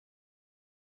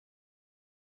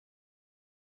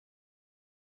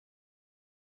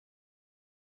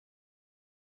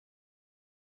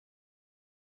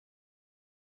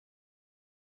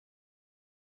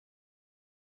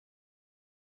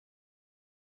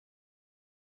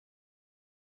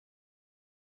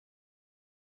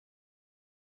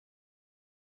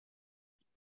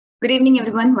Good evening,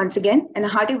 everyone, once again, and a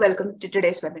hearty welcome to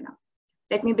today's webinar.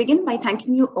 Let me begin by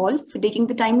thanking you all for taking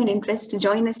the time and interest to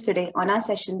join us today on our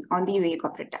session on the UAE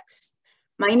corporate tax.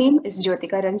 My name is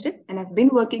Jyotika Ranjit, and I've been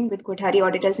working with Kothari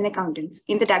Auditors and Accountants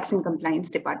in the Tax and Compliance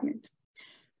Department.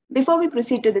 Before we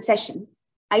proceed to the session,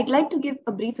 I'd like to give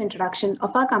a brief introduction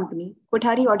of our company,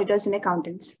 Kothari Auditors and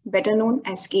Accountants, better known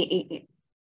as KAA.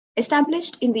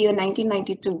 Established in the year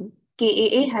 1992,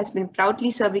 KAA has been proudly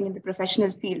serving in the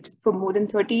professional field for more than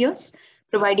 30 years,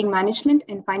 providing management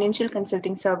and financial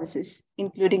consulting services,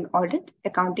 including audit,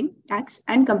 accounting, tax,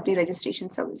 and company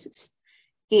registration services.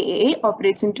 KAA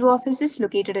operates in two offices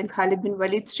located in Khalid bin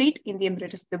Walid Street in the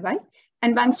Emirate of Dubai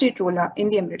and Bank Street Rola in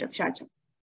the Emirate of Sharjah.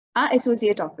 Our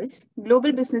associate office,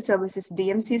 Global Business Services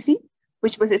DMCC,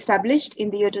 which was established in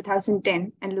the year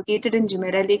 2010 and located in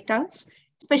Jumeirah Lake Towers,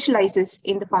 specializes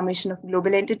in the formation of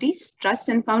global entities, trusts,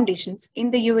 and foundations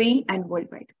in the UAE and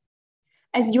worldwide.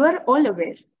 As you are all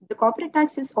aware, the corporate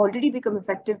tax has already become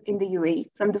effective in the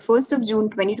UAE from the 1st of June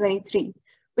 2023,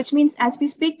 which means as we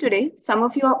speak today, some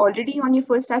of you are already on your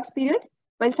first tax period,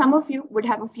 while some of you would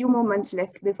have a few more months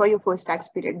left before your first tax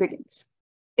period begins.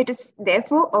 It is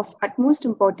therefore of utmost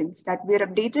importance that we are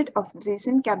updated of the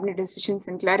recent cabinet decisions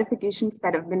and clarifications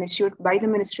that have been issued by the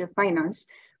Ministry of Finance,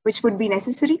 which would be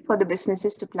necessary for the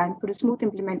businesses to plan for a smooth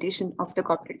implementation of the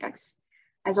corporate tax.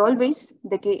 As always,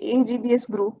 the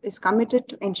KAGBS group is committed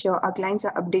to ensure our clients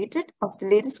are updated of the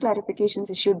latest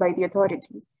clarifications issued by the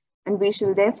authority, and we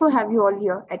shall therefore have you all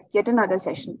here at yet another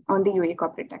session on the UAE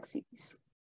corporate tax series.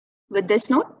 With this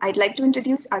note, I'd like to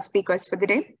introduce our speakers for the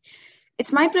day.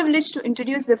 It's my privilege to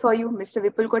introduce before you Mr.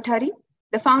 Vipul Kothari,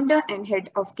 the founder and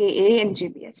head of KAA and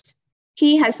GBS.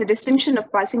 He has the distinction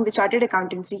of passing the Chartered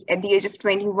Accountancy at the age of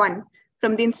 21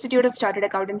 from the Institute of Chartered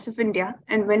Accountants of India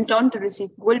and went on to receive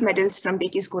gold medals from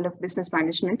Baker School of Business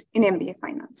Management in MBA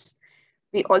Finance.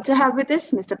 We also have with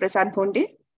us Mr. Prasad Bonde,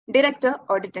 Director,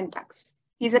 Audit and Tax.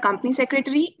 He's a company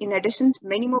secretary in addition to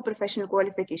many more professional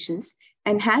qualifications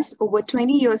and has over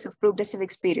 20 years of progressive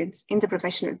experience in the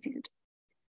professional field.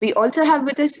 We also have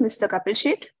with us Mr. Kapil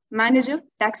Sheth, Manager,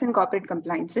 Tax and Corporate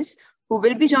Compliances, who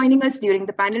will be joining us during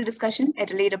the panel discussion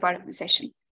at a later part of the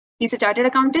session. He's a chartered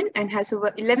accountant and has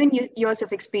over 11 years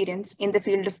of experience in the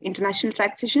field of international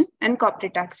taxation and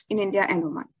corporate tax in India and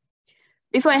Oman.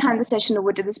 Before I hand the session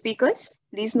over to the speakers,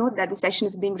 please note that the session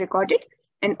is being recorded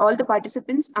and all the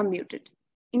participants are muted.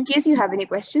 In case you have any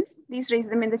questions, please raise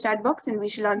them in the chat box and we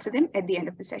shall answer them at the end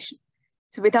of the session.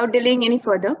 So without delaying any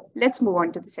further, let's move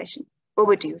on to the session.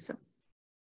 Over to you, sir.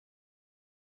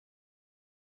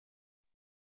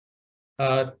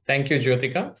 Thank you,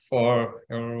 Jyotika, for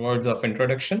your words of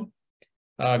introduction.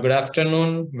 Good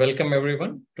afternoon. Welcome,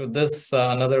 everyone, to this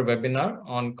another webinar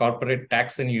on corporate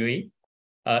tax in UAE.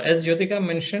 As Jyotika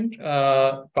mentioned,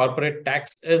 corporate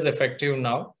tax is effective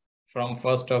now from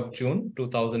 1st of June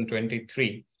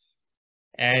 2023.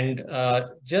 And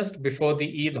just before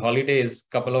the Eid holidays,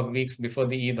 couple of weeks before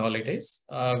the Eid holidays,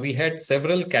 we had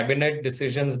several cabinet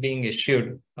decisions being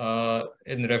issued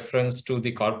in reference to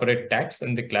the corporate tax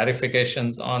and the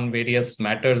clarifications on various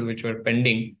matters which were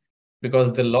pending,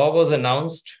 because the law was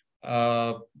announced,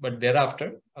 but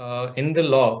thereafter, in the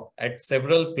law, at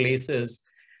several places,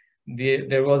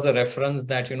 there was a reference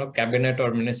that, cabinet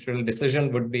or ministerial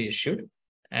decision would be issued,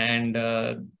 and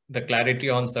the clarity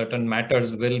on certain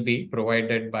matters will be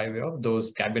provided by way of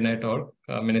those cabinet or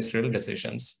ministerial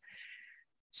decisions.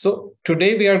 So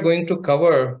today we are going to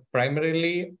cover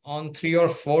primarily on 3 or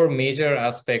 4 major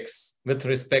aspects with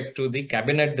respect to the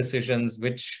cabinet decisions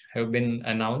which have been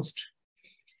announced.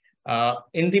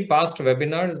 In the past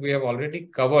webinars, we have already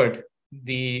covered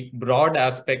the broad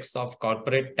aspects of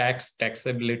corporate tax,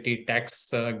 taxability,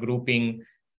 tax grouping,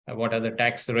 what are the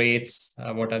tax rates,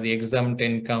 what are the exempt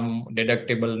income,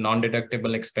 deductible,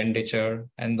 non-deductible expenditure,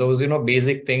 and those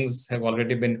basic things have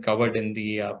already been covered in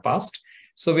the past.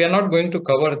 So we are not going to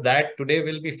cover that. Today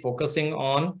we'll be focusing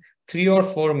on 3 or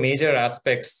 4 major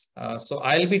aspects. So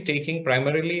I'll be taking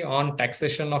primarily on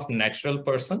taxation of natural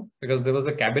person, because there was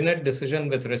a cabinet decision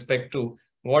with respect to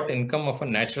what income of a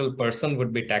natural person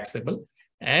would be taxable,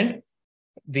 and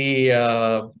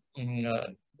the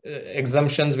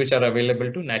exemptions which are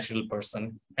available to natural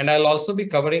person. And I'll also be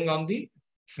covering on the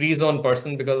free zone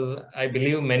person, because I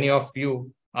believe many of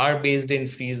you are based in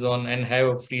free zone and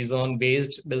have free zone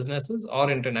based businesses or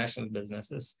international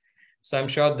businesses. So I'm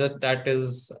sure that that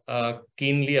is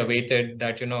keenly awaited,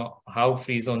 that how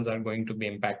free zones are going to be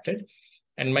impacted.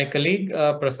 And my colleague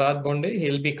Prasad Bonde,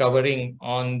 he'll be covering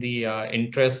on the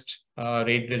interest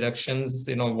rate reductions,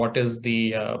 what is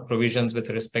the provisions with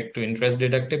respect to interest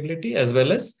deductibility, as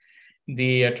well as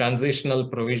the transitional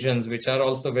provisions, which are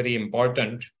also very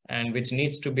important and which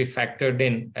needs to be factored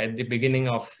in at the beginning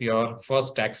of your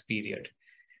first tax period.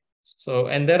 So,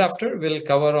 and thereafter we'll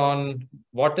cover on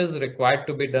what is required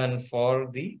to be done for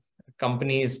the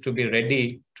companies to be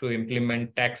ready to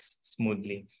implement tax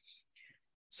smoothly.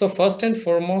 So first and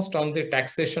foremost on the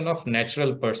taxation of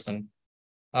natural person.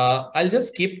 I'll just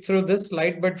skip through this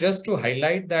slide, but just to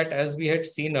highlight that as we had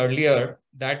seen earlier,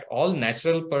 that all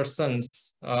natural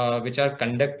persons which are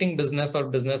conducting business or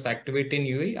business activity in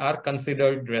UAE are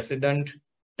considered resident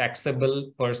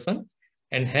taxable person,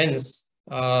 and hence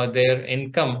their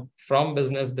income from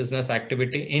business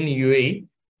activity in UAE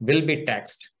will be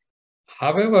taxed.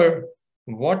 However,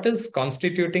 what is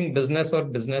constituting business or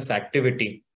business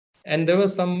activity? And there were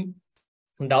some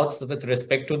doubts with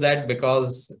respect to that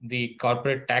because the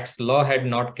corporate tax law had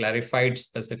not clarified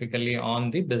specifically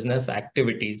on the business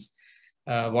activities,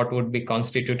 what would be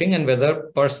constituting and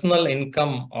whether personal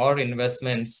income or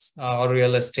investments or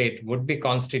real estate would be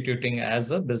constituting as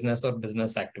a business or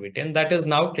business activity. And that is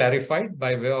now clarified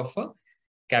by way of a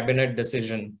cabinet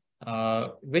decision,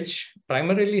 which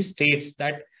primarily states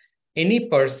that any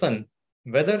person,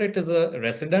 whether it is a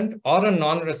resident or a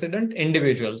non-resident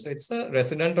individual, so it's a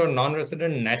resident or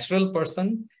non-resident natural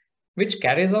person which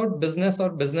carries out business or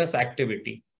business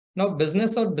activity. Now,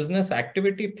 business or business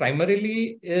activity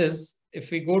primarily is,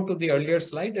 if we go to the earlier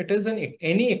slide, it is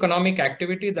any economic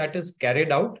activity that is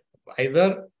carried out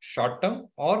either short-term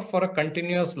or for a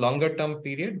continuous longer-term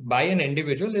period by an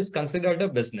individual is considered a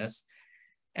business.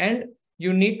 And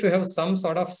you need to have some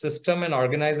sort of system and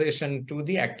organization to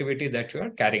the activity that you are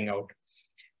carrying out.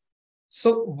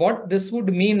 So what this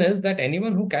would mean is that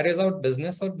anyone who carries out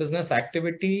business or business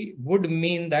activity would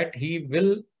mean that he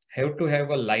will have to have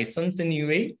a license in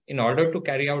UAE in order to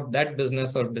carry out that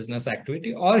business or business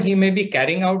activity, or he may be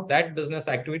carrying out that business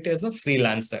activity as a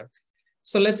freelancer.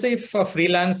 So let's say if a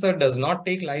freelancer does not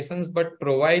take license but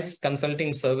provides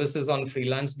consulting services on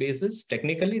freelance basis,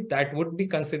 technically that would be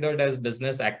considered as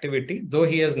business activity, though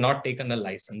he has not taken a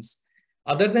license.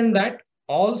 Other than that,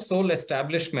 all sole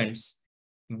establishments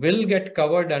will get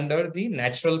covered under the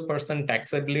natural person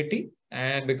taxability,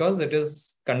 and because it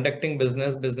is conducting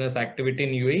business activity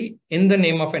in UAE in the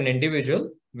name of an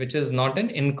individual, which is not an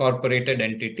incorporated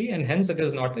entity, and hence it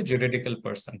is not a juridical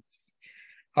person.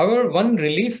 However, one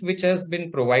relief which has been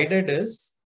provided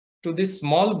is to the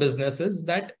small businesses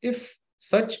that if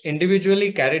such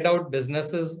individually carried out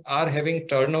businesses are having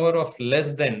turnover of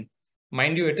less than,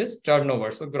 mind you, it is turnover,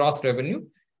 so gross revenue,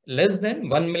 less than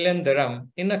 1 million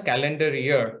dirham in a calendar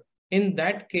year, in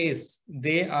that case,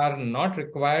 they are not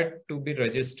required to be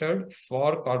registered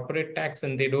for corporate tax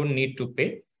and they don't need to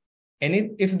pay.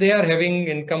 And if they are having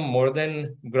income more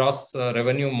than gross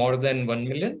revenue more than 1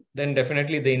 million, then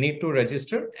definitely they need to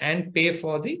register and pay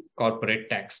for the corporate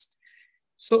tax.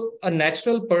 So a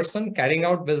natural person carrying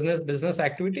out business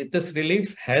activity, this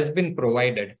relief has been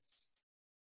provided.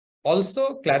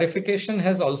 Also, clarification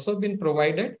has also been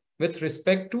provided with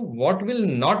respect to what will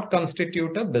not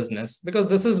constitute a business, because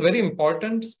this is very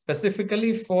important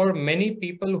specifically for many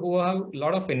people who have a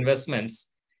lot of investments.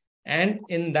 And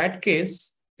in that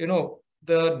case,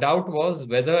 the doubt was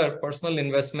whether personal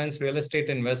investments, real estate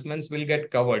investments will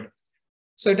get covered.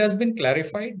 So it has been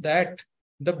clarified that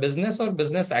the business or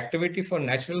business activity for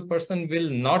natural person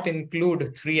will not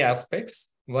include three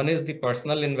aspects. One is the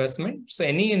personal investment. So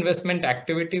any investment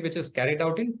activity which is carried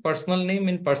out in personal name,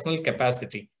 in personal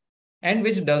capacity, and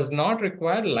which does not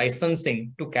require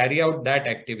licensing to carry out that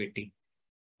activity.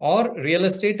 Or real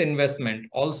estate investment,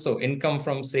 also income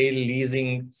from sale,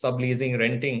 leasing, subleasing,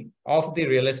 renting of the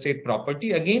real estate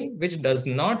property, again, which does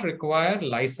not require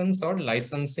license or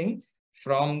licensing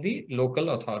from the local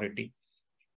authority.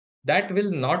 That will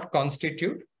not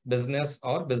constitute business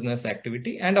or business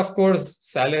activity. And of course,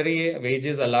 salary,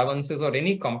 wages, allowances, or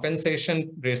any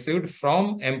compensation received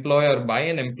from employer by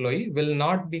an employee will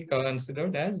not be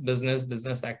considered as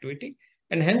business activity,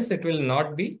 and hence it will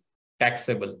not be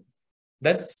taxable.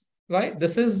 That's why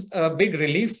this is a big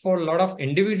relief for a lot of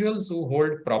individuals who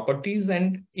hold properties.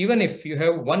 And even if you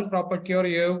have one property or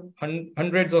you have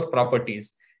hundreds of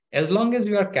properties, as long as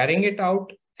you are carrying it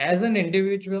out as an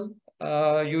individual,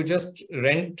 you just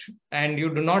rent and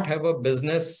you do not have a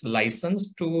business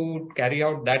license to carry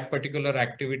out that particular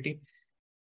activity.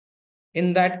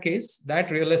 In that case, that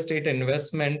real estate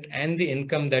investment and the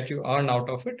income that you earn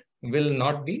out of it will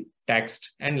not be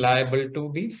taxed and liable to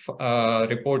be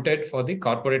reported for the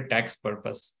corporate tax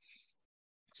purpose.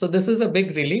 So this is a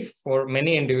big relief for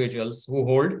many individuals who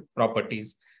hold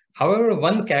properties. However,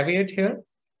 one caveat here,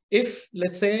 if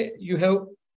let's say you have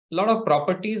a lot of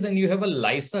properties and you have a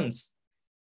license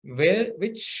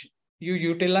which you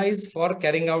utilize for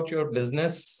carrying out your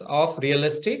business of real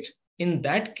estate, in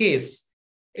that case,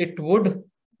 it would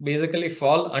basically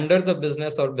fall under the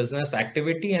business or business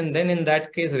activity. And then in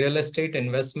that case, real estate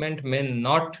investment may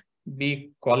not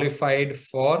be qualified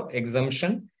for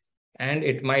exemption, and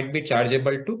it might be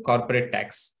chargeable to corporate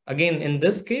tax. Again, in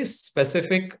this case,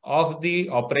 specific of the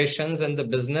operations and the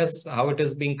business, how it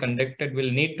is being conducted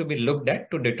will need to be looked at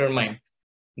to determine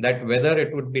that whether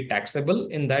it would be taxable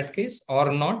in that case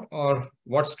or not, or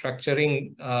what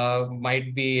structuring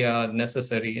might be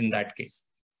necessary in that case.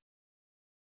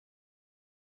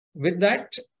 With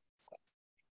that,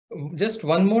 just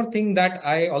one more thing that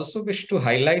I also wish to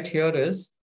highlight here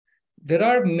is there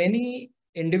are many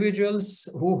individuals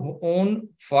who own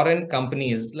foreign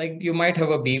companies. Like you might have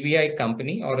a BVI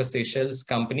company or a Seychelles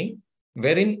company,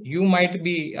 wherein you might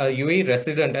be a UAE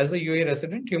resident. As a UAE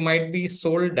resident, you might be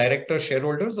sole director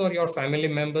shareholders, or your family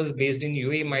members based in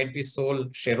UAE might be sole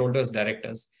shareholders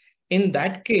directors. In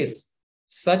that case,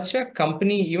 such a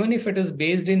company, even if it is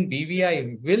based in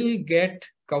BVI, will get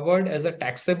covered as a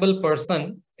taxable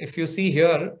person. If you see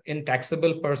here in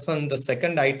taxable person, the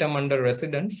second item under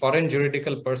resident, foreign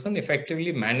juridical person,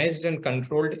 effectively managed and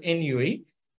controlled in UAE,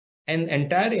 and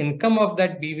entire income of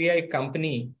that BVI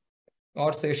company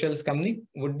or Seychelles company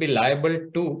would be liable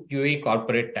to UAE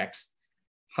corporate tax.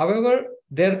 However,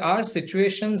 there are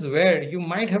situations where you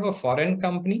might have a foreign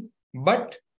company,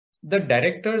 but the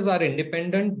directors are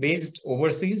independent, based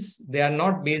overseas. They are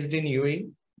not based in UAE.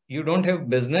 You don't have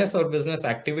business or business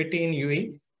activity in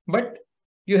UAE, but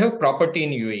you have property in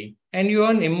UAE, and you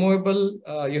earn immovable,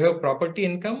 you have property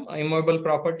income, immovable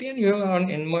property, and you earn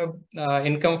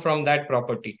income from that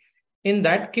property. In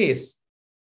that case,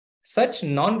 such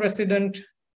non-resident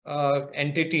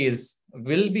entities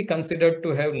will be considered to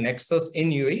have nexus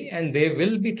in UAE, and they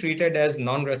will be treated as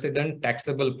non-resident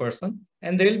taxable person,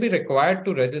 and they will be required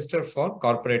to register for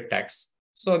corporate tax.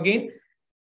 So again,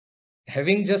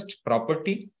 having just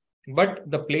property, but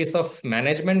the place of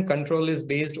management control is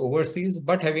based overseas,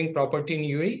 but having property in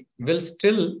UAE will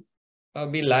still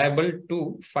be liable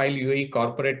to file UAE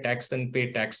corporate tax and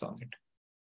pay tax on it.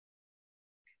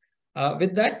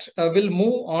 With that, we'll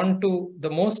move on to the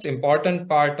most important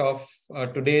part of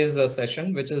today's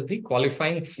session, which is the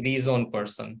qualifying free zone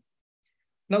person.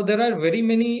 Now, there are very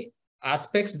many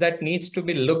aspects that needs to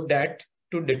be looked at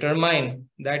to determine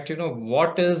that,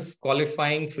 what is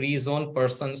qualifying free zone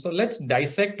person. So let's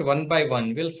dissect one by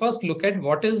one. We'll first look at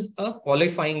what is a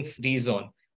qualifying free zone.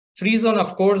 Free zone,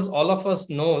 of course, all of us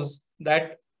knows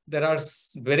that there are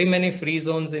very many free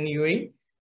zones in UAE,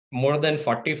 more than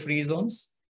 40 free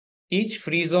zones. Each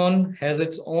free zone has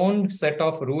its own set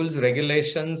of rules,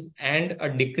 regulations, and a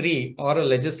decree or a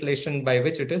legislation by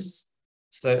which it is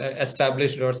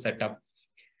established or set up.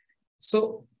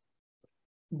 So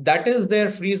that is their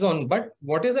free zone. But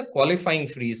what is a qualifying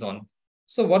free zone?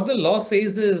 So what the law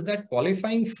says is that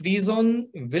qualifying free zone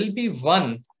will be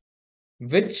one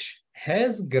which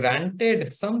has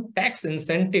granted some tax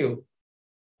incentive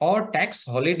or tax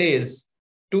holidays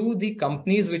to the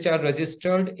companies which are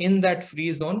registered in that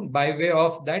free zone by way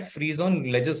of that free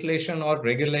zone legislation or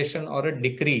regulation or a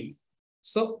decree.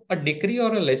 So a decree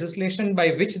or a legislation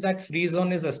by which that free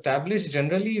zone is established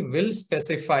generally will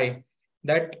specify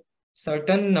that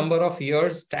certain number of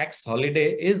years tax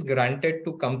holiday is granted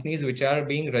to companies which are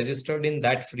being registered in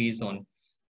that free zone.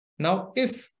 Now,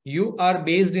 if you are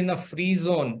based in a free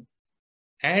zone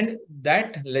and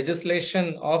that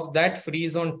legislation of that free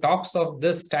zone talks of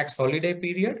this tax holiday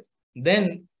period,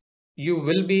 then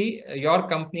your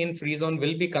company in free zone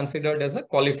will be considered as a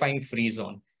qualifying free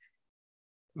zone.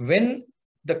 When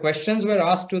the questions were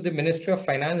asked to the Ministry of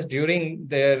Finance during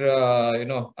their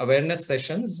awareness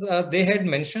sessions, they had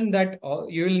mentioned that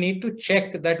you will need to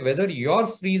check that whether your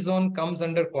free zone comes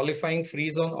under qualifying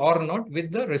free zone or not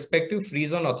with the respective free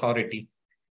zone authority.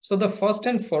 So the first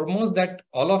and foremost that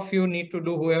all of you need to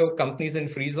do who have companies in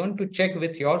free zone, to check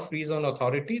with your free zone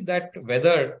authority that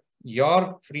whether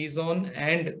your free zone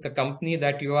and the company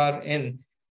that you are in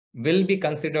will be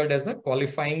considered as a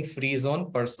qualifying free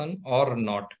zone person or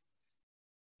not.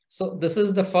 So this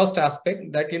is the first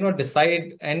aspect that,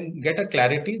 decide and get a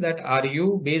clarity that are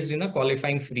you based in a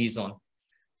qualifying free zone.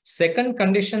 Second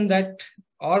condition that,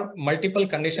 or multiple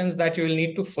conditions that you will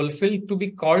need to fulfill to be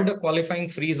called a qualifying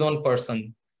free zone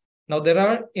person. Now, there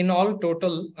are in all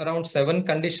total around 7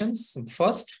 conditions.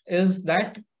 First is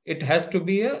that it has to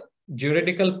be a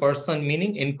juridical person,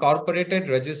 meaning incorporated,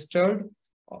 registered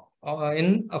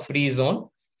in a free zone,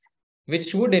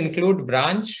 which would include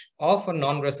branch of a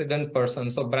non-resident person.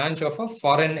 So branch of a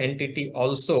foreign entity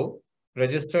also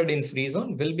registered in free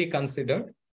zone will be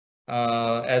considered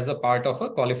as a part of a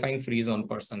qualifying free zone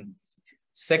person.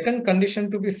 Second condition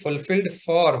to be fulfilled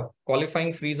for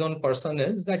qualifying free zone person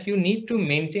is that you need to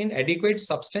maintain adequate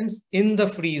substance in the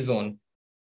free zone.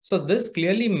 So this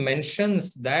clearly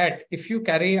mentions that if you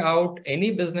carry out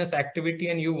any business activity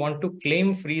and you want to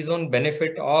claim free zone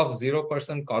benefit of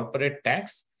 0% corporate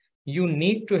tax, you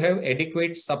need to have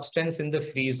adequate substance in the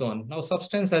free zone. Now,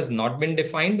 substance has not been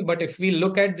defined, but if we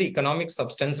look at the economic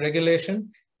substance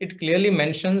regulation, it clearly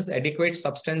mentions adequate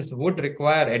substance would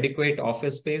require adequate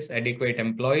office space, adequate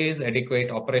employees,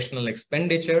 adequate operational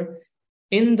expenditure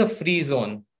in the free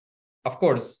zone. Of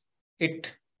course,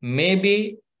 it may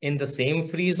be in the same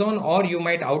free zone, or you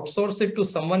might outsource it to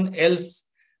someone else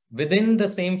within the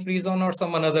same free zone or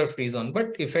some another free zone.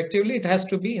 But effectively, it has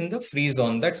to be in the free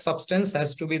zone. That substance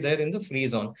has to be there in the free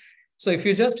zone. So if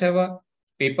you just have a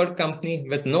paper company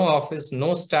with no office,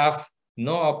 no staff,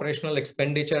 no operational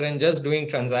expenditure, and just doing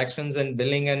transactions and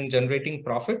billing and generating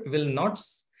profit, will not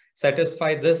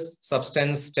satisfy this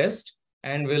substance test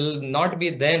and will not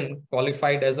be then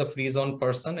qualified as a free zone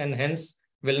person, and hence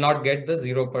will not get the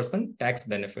 0% tax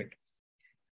benefit.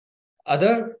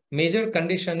 Other major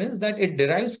condition is that it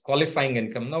derives qualifying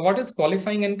income. Now, what is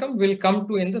qualifying income? We'll come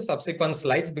to in the subsequent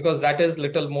slides, because that is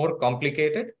little more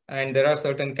complicated and there are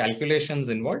certain calculations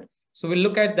involved. So we'll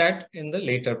look at that in the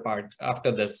later part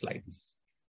after this slide.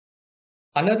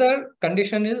 Another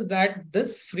condition is that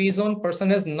this free zone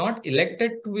person is not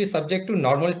elected to be subject to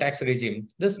normal tax regime.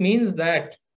 This means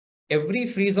that every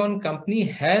free zone company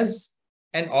has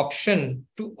an option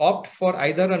to opt for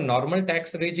either a normal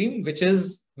tax regime, which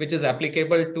is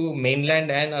applicable to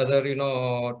mainland and other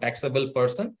taxable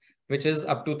person, which is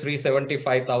up to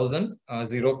 375,000,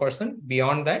 0%.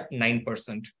 Beyond that,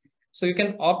 9%. So you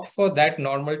can opt for that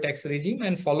normal tax regime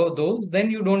and follow those. Then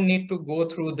you don't need to go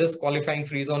through this qualifying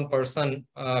free zone person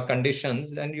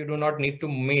conditions, and you do not need to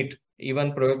meet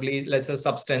even probably, let's say,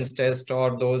 substance test,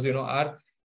 or those are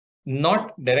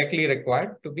not directly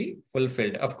required to be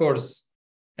fulfilled. Of course,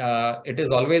 it is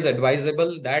always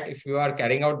advisable that if you are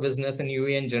carrying out business in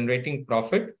UAE and generating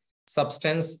profit,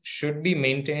 substance should be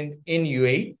maintained in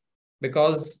UAE,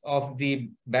 because of the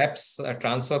BAP's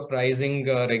transfer pricing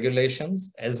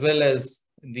regulations, as well as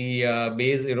the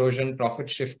base erosion profit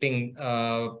shifting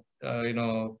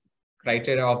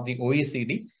criteria of the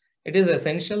OECD. It is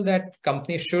essential that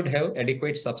companies should have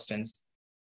adequate substance.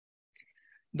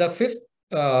 The fifth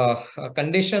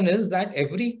condition is that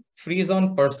every free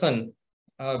zone person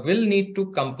will need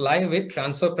to comply with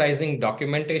transfer pricing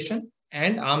documentation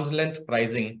and arm's length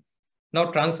pricing. Now,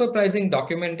 transfer pricing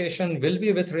documentation will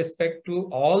be with respect to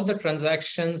all the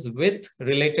transactions with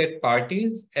related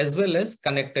parties as well as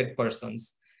connected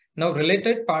persons. Now,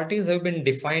 related parties have been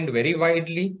defined very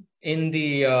widely in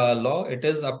the law. It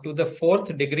is up to the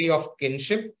 4th degree of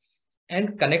kinship,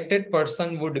 and connected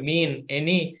person would mean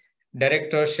any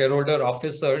director, shareholder,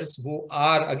 officers who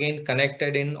are again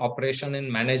connected in operation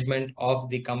and management of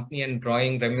the company and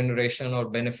drawing remuneration or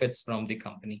benefits from the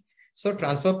company. So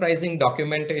transfer pricing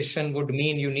documentation would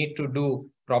mean you need to do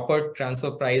proper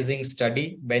transfer pricing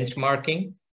study,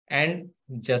 benchmarking, and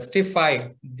justify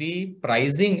the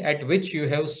pricing at which you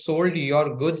have sold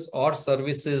your goods or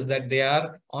services, that they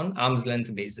are on arm's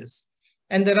length basis.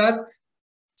 And there are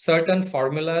certain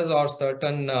formulas or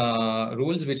certain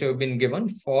rules which have been given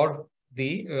for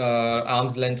the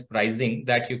arm's length pricing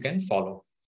that you can follow.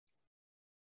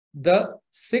 The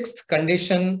 6th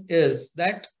condition is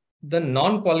that the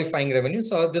non-qualifying revenue.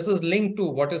 So this is linked to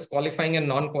what is qualifying and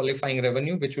non-qualifying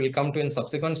revenue, which we'll come to in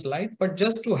subsequent slide. But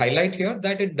just to highlight here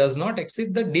that it does not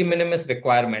exceed the de minimis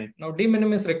requirement. Now, de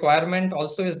minimis requirement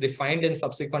also is defined in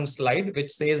subsequent slide,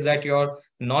 which says that your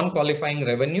non-qualifying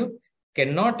revenue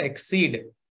cannot exceed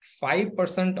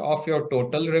 5% of your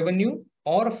total revenue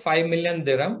or 5 million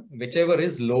dirham, whichever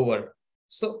is lower.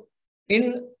 So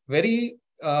in very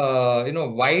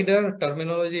wider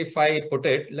terminology, if I put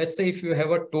it, let's say if you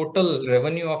have a total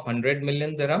revenue of 100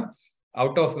 million dirham,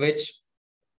 out of which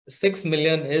 6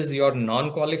 million is your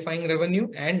non-qualifying revenue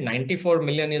and 94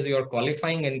 million is your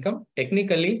qualifying income,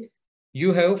 technically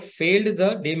you have failed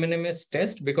the de minimis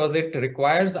test, because it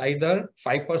requires either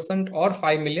 5% or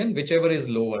 5 million, whichever is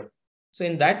lower. So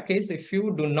in that case, if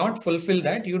you do not fulfill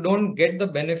that, you don't get the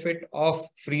benefit of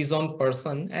free zone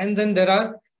person. And then there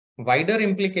are wider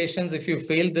implications if you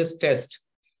fail this test.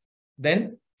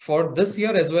 Then for this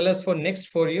year as well as for next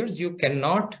 4 years, you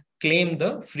cannot claim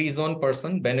the free zone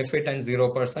person benefit and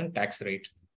 0% tax rate.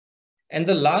 And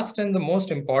the last and the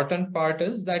most important part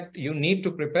is that you need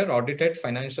to prepare audited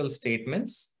financial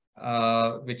statements,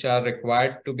 which are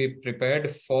required to be prepared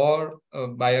for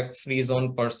by a free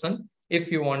zone person if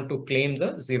you want to claim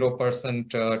the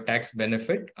 0% tax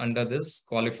benefit under this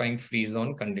qualifying free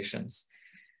zone conditions.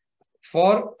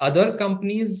 For other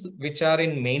companies which are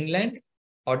in mainland,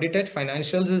 audited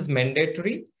financials is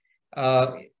mandatory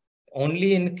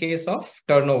only in case of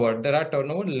turnover. There are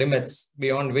turnover limits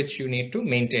beyond which you need to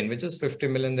maintain, which is 50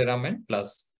 million dirham and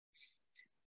plus.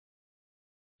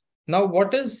 Now,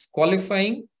 what is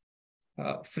qualifying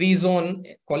free zone,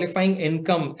 qualifying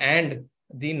income and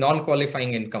the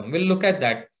non-qualifying income? We'll look at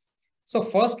that. So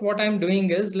first, what I'm doing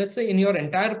is, let's say in your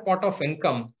entire pot of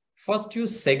income, first you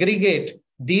segregate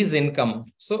these income.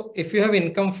 So if you have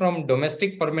income from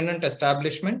domestic permanent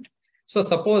establishment, so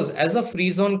suppose as a free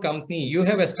zone company, you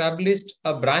have established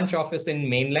a branch office in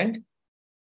mainland.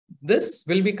 This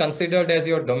will be considered as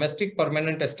your domestic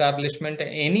permanent establishment.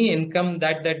 Any income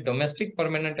that domestic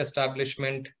permanent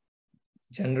establishment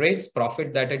generates,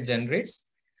 profit that it generates,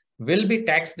 will be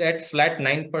taxed at flat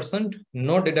 9%,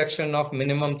 no deduction of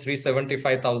minimum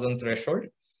 375,000 threshold.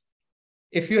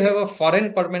 If you have a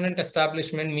foreign permanent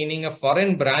establishment, meaning a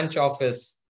foreign branch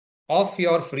office of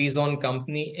your free zone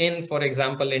company in, for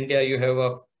example, India, you have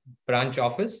a branch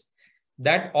office,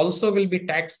 that also will be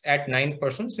taxed at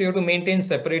 9%. So you have to maintain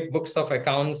separate books of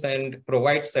accounts and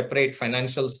provide separate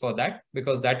financials for that,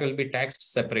 because that will be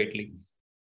taxed separately.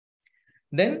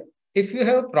 Then if you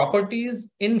have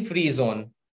properties in free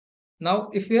zone, now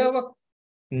if you have a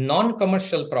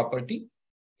non-commercial property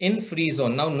in free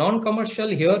zone, now non-commercial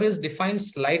here is defined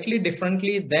slightly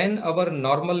differently than our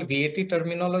normal VAT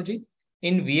terminology.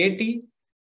 In VAT,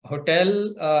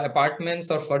 hotel apartments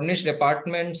or furnished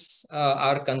apartments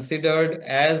are considered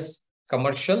as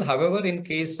commercial. However, in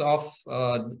case of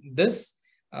this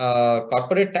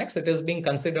corporate tax, it is being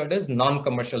considered as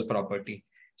non-commercial property.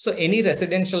 So any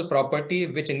residential property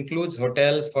which includes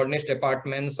hotels, furnished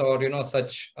apartments, or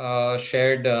such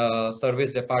shared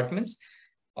service apartments,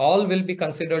 all will be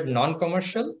considered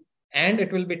non-commercial, and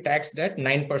it will be taxed at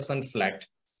 9% flat.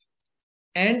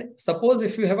 And suppose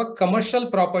if you have a commercial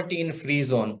property in free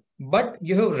zone, but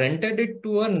you have rented it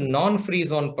to a non-free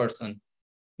zone person,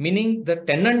 meaning the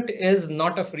tenant is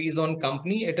not a free zone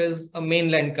company, it is a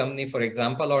mainland company, for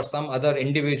example, or some other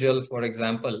individual, for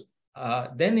example,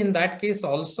 then in that case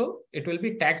also, it will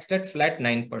be taxed at flat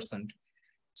 9%.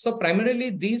 So primarily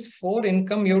these four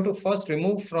income you have to first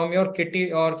remove from your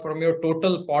kitty or from your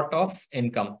total pot of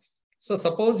income. So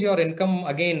suppose your income,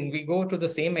 again, we go to the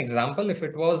same example. If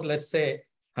it was, let's say,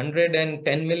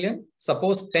 110 million,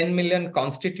 suppose 10 million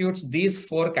constitutes these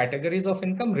four categories of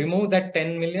income, remove that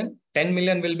 10 million. 10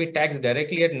 million will be taxed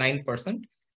directly at 9%.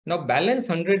 Now balance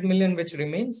 100 million which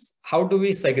remains, how do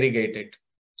we segregate it?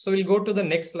 So we'll go to the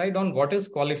next slide on what is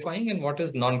qualifying and what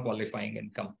is non-qualifying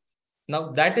income.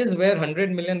 Now that is where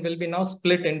 100 million will be now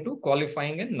split into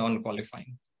qualifying and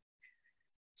non-qualifying.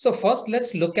 So first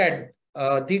let's look at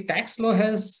the tax law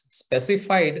has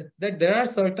specified that there are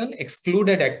certain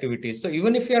excluded activities. So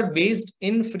even if you are based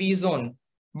in free zone,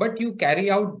 but you carry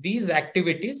out these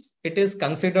activities, it is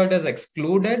considered as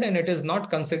excluded and it is not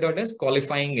considered as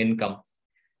qualifying income.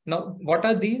 Now, what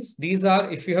are these? These are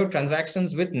if you have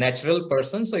transactions with natural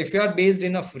persons. So if you are based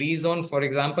in a free zone, for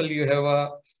example, you have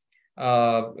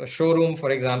a showroom,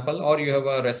 for example, or you have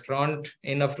a restaurant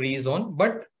in a free zone,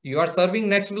 but you are serving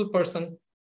natural person.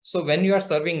 So when you are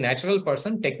serving natural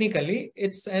person, technically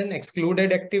it's an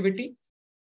excluded activity.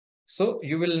 So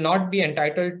you will not be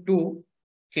entitled to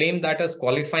claim that as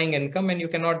qualifying income, and you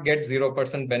cannot get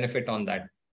 0% benefit on that.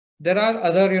 There are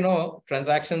other,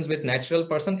 transactions with natural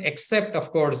person, except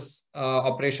of course,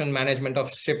 operation management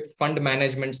of ship, fund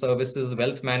management services,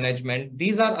 wealth management.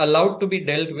 These are allowed to be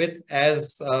dealt with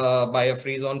as by a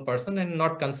free zone person and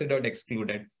not considered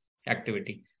excluded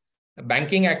activity.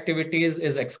 Banking activities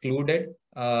is excluded.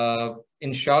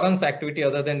 Insurance activity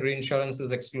other than reinsurance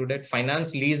is excluded.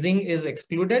 Finance leasing is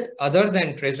excluded other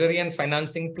than treasury and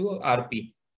financing to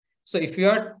RP. So if you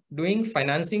are doing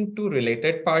financing to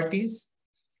related parties,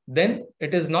 then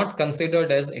it is not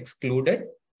considered as excluded.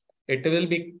 It will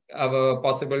be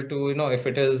possible to, if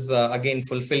it is again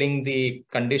fulfilling the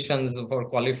conditions for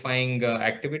qualifying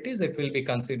activities, it will be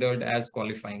considered as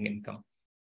qualifying income.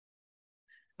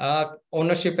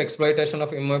 Ownership, exploitation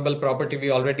of immovable property,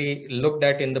 we already looked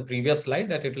at in the previous slide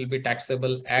that it will be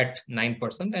taxable at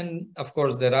 9%. And of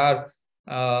course, there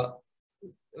are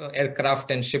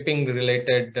aircraft and shipping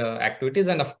related activities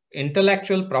and of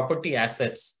intellectual property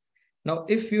assets. Now,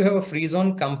 if you have a free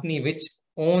zone company which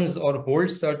owns or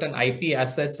holds certain IP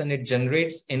assets and it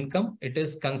generates income, it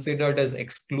is considered as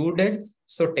excluded.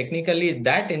 So technically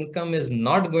that income is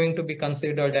not going to be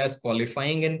considered as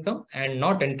qualifying income and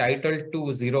not entitled to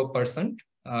 0%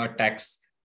 tax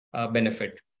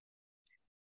benefit.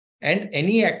 And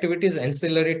any activities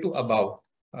ancillary to above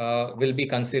will be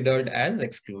considered as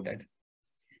excluded.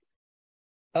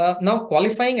 Now,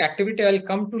 qualifying activity, I'll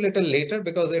come to little later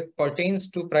because it pertains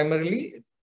to primarily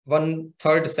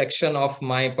 1/3 section of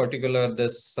my particular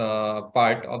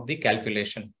part of the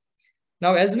calculation.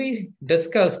 Now, as we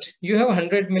discussed, you have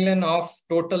 100 million of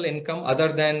total income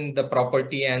other than the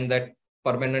property and that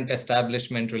permanent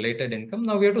establishment related income.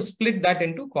 Now we have to split that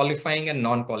into qualifying and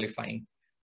non-qualifying.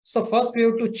 So first we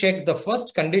have to check the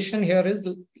first condition here is,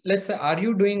 let's say, are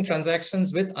you doing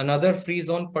transactions with another free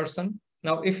zone person?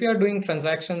 Now, if you are doing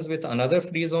transactions with another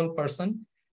free zone person,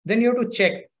 then you have to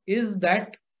check, is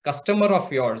that customer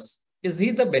of yours, is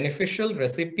he the beneficial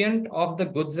recipient of the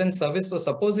goods and service? So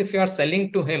suppose if you are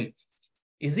selling to him,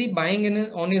 is he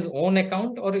buying on his own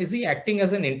account, or is he acting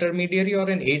as an intermediary or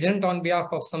an agent on behalf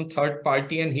of some third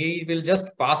party, and he will just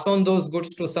pass on those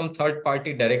goods to some third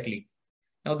party directly?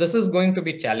 Now, this is going to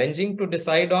be challenging to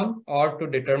decide on or to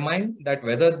determine that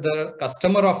whether the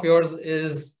customer of yours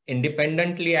is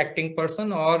independently acting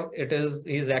person or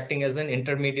he's acting as an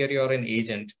intermediary or an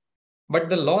agent. But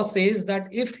the law says that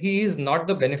if he is not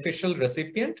the beneficial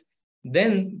recipient,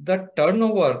 then the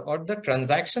turnover or the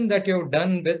transaction that you've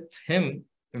done with him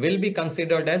will be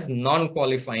considered as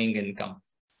non-qualifying income.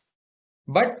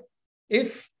 But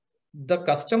if the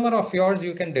customer of yours,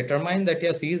 you can determine that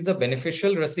yes, he is the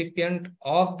beneficial recipient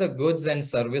of the goods and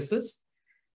services,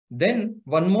 then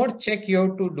one more check you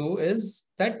have to do is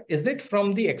that, is it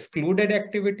from the excluded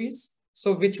activities?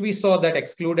 So which we saw that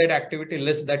excluded activity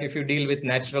list, that if you deal with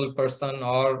natural person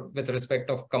or with respect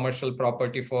of commercial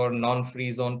property for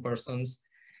non-free zone persons,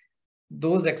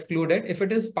 those excluded, if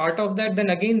it is part of that,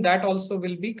 then again, that also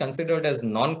will be considered as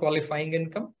non-qualifying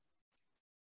income.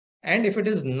 And if it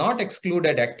is not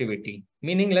excluded activity,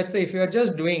 meaning let's say if you are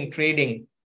just doing trading,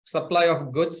 supply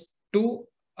of goods to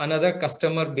another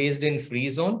customer based in free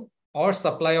zone, or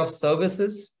supply of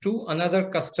services to another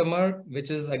customer, which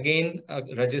is again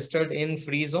registered in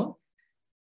free zone,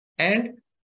 and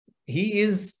he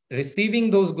is receiving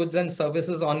those goods and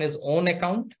services on his own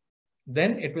account,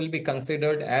 then it will be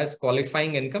considered as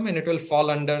qualifying income, and it will fall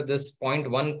under this point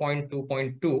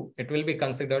 1.2.2. It will be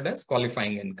considered as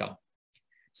qualifying income.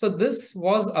 So this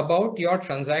was about your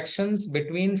transactions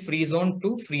between free zone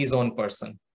to free zone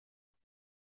person.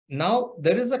 Now,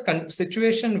 there is a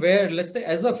situation where, let's say,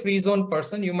 as a free zone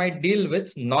person, you might deal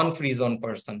with non-free zone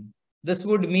person. This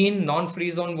would mean,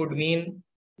 non-free zone would mean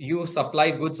you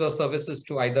supply goods or services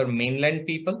to either mainland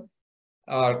people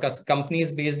or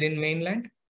companies based in mainland,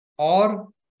 or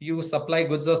you supply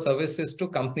goods or services to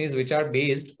companies which are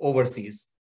based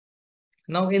overseas.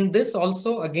 Now, in this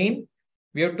also, again,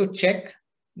 we have to check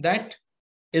that,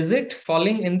 is it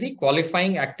falling in the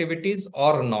qualifying activities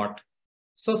or not?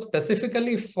 So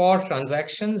specifically for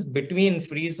transactions between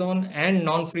free zone and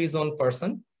non-free zone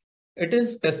person, it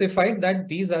is specified that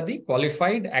these are the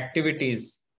qualified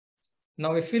activities.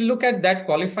 Now, if you look at that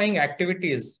qualifying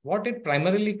activities, what it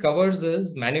primarily covers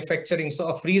is manufacturing. So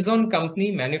a free zone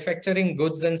company manufacturing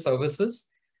goods and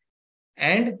services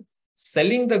and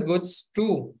selling the goods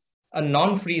to a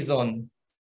non-free zone,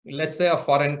 let's say a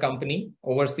foreign company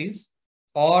overseas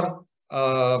or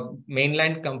a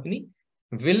mainland company,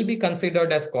 will be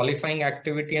considered as qualifying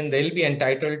activity, and they'll be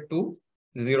entitled to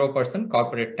 0%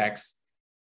 corporate tax.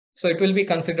 So it will be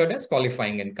considered as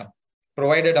qualifying income,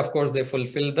 provided, of course, they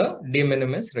fulfill the de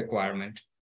minimis requirement.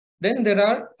 Then there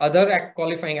are other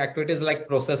qualifying activities like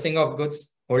processing of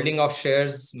goods, holding of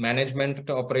shares, management,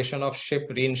 operation of ship,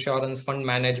 reinsurance, fund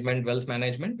management, wealth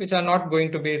management, which are not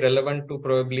going to be relevant to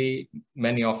probably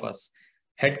many of us.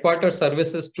 Headquarter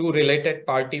services to related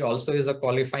party also is a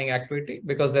qualifying activity,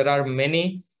 because there are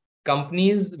many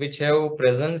companies which have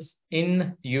presence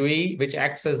in UAE, which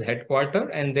acts as headquarter,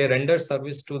 and they render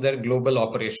service to their global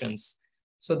operations.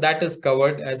 So that is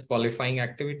covered as qualifying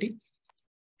activity.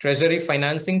 Treasury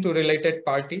financing to related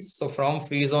parties. So from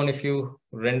free zone, if you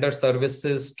render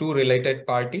services to related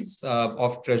parties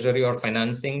of treasury or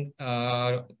financing,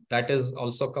 that is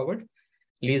also covered.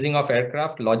 Leasing of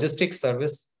aircraft, logistics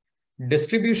service,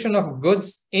 distribution of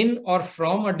goods in or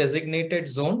from a designated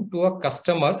zone to a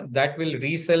customer that will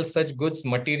resell such goods,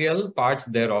 material, parts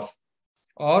thereof,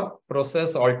 or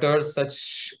process, alters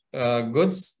such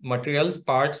goods, materials,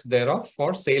 parts thereof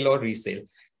for sale or resale.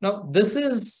 Now, this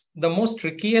is the most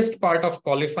trickiest part of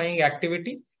qualifying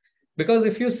activity, because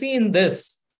if you see in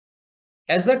this,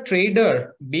 as a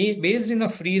trader based in a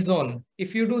free zone,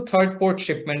 if you do third port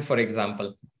shipment, for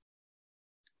example,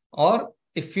 or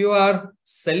if you are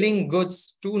selling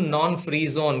goods to non-free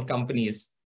zone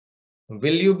companies,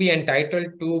 will you be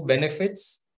entitled to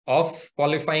benefits of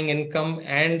qualifying income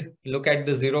and look at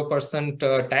the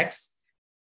 0% tax?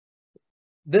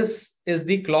 this is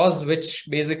the clause which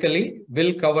basically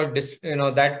will cover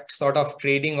that sort of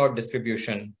trading or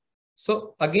distribution.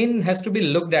 So again, has to be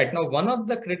looked at. Now, one of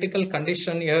the critical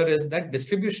condition here is that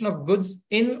distribution of goods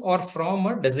in or from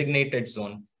a designated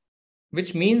zone,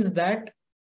 which means that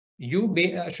you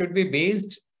should be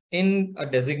based in a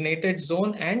designated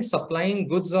zone and supplying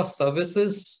goods or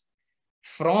services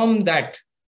from that.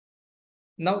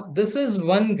 Now, this is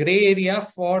one gray area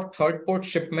for third port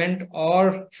shipment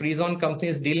or free zone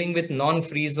companies dealing with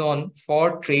non-free zone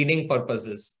for trading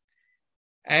purposes.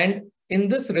 And in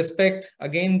this respect,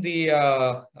 again,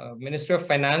 the Ministry of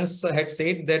Finance had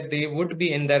said that they would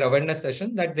be in their awareness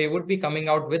session, that they would be coming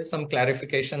out with some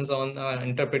clarifications on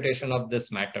interpretation of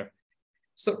this matter.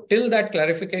 So till that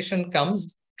clarification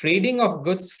comes, trading of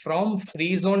goods from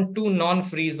free zone to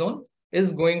non-free zone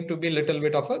is going to be a little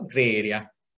bit of a gray area.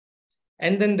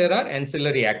 And then there are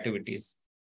ancillary activities.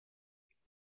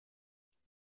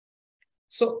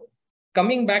 So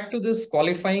coming back to this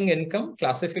qualifying income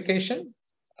classification,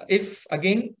 if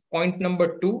again, point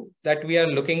number 2 that we are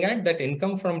looking at, that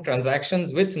income from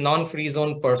transactions with non-free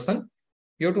zone person,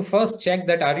 you have to first check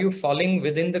that are you falling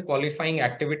within the qualifying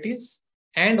activities,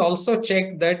 and also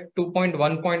check that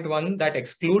 2.1.1, that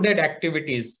excluded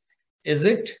activities, is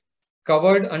it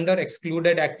covered under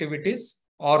excluded activities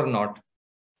or not?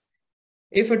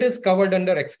 If it is covered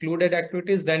under excluded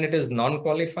activities, then it is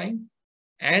non-qualifying.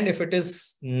 And if it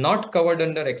is not covered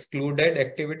under excluded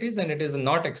activities and it is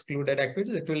not excluded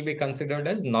activities, it will be considered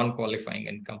as non-qualifying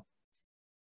income.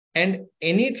 And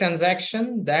any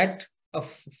transaction that a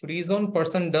free zone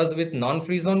person does with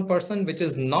non-free zone person, which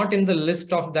is not in the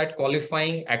list of that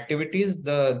qualifying activities,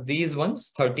 these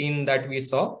ones, 13 that we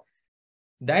saw,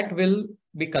 that will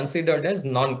be considered as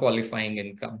non-qualifying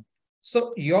income.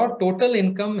 So your total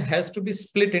income has to be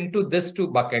split into these 2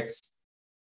 buckets.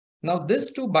 Now, these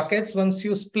 2 buckets, once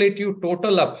you split, you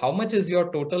total up how much is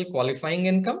your total qualifying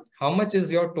income, how much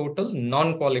is your total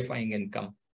non-qualifying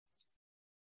income,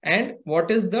 and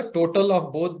what is the total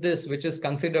of both this, which is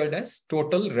considered as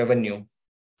total revenue.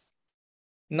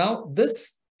 Now,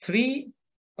 this 3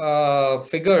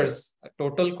 figures,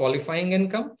 total qualifying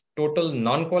income, total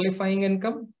non-qualifying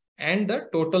income, and the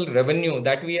total revenue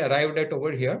that we arrived at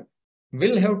over here,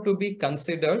 will have to be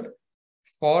considered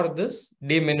for this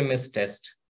de minimis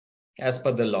test as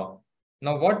per the law.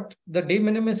 Now, what the de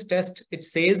minimis test, it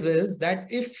says is that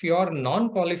if your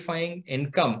non-qualifying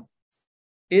income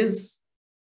is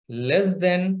less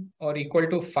than or equal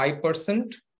to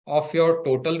 5% of your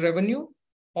total revenue,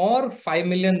 or 5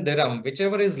 million dirham,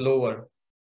 whichever is lower,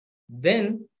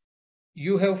 then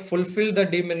you have fulfilled the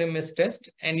de minimis test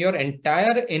and your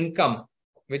entire income,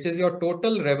 which is your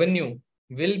total revenue,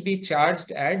 will be charged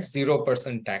at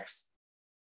 0% tax.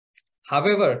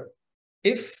 However,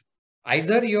 if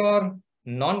either your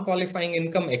non-qualifying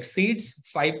income exceeds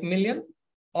 5 million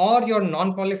or your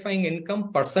non-qualifying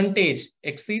income percentage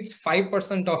exceeds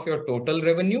 5% of your total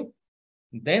revenue,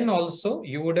 then also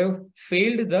you would have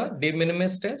failed the de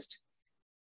minimis test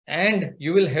and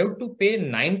you will have to pay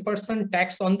 9%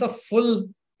 tax on the full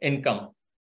income.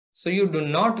 So you do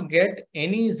not get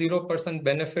any 0%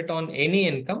 benefit on any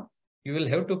income. You will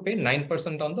have to pay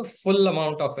 9% on the full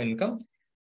amount of income.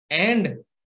 And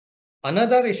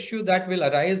another issue that will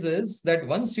arise is that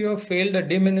once you have failed a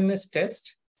de minimis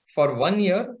test for 1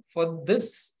 year, for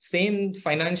this same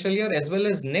financial year as well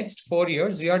as next 4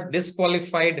 years, you are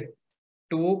disqualified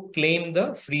to claim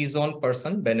the free zone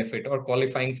person benefit or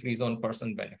qualifying free zone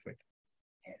person benefit.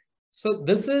 So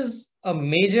this is a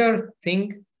major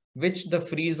thing which the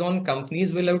free zone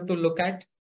companies will have to look at.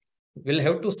 We'll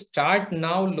have to start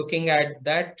now looking at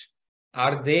that.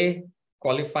 Are they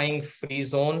qualifying free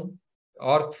zone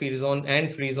or free zone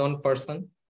and free zone person?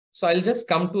 So I'll just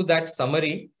come to that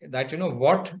summary that,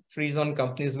 what free zone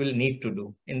companies will need to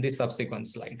do in the subsequent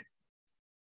slide.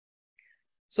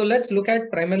 So let's look at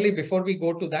primarily, before we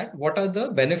go to that, what are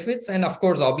the benefits and of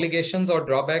course obligations or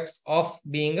drawbacks of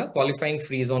being a qualifying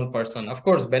free zone person. Of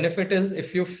course, benefit is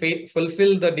if you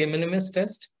fulfill the de minimis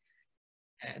test,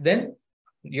 then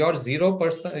your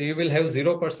 0%, you will have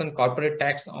 0% corporate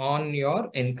tax on your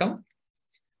income,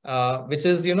 which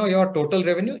is, your total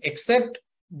revenue, except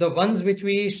the ones which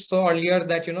we saw earlier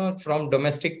that, from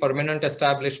domestic permanent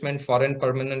establishment, foreign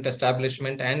permanent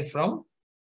establishment, and from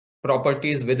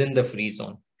properties within the free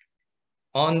zone.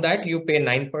 On that, you pay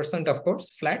 9%, of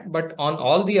course, flat, but on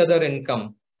all the other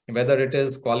income, whether it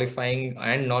is qualifying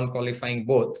and non-qualifying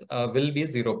both, will be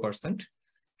 0%.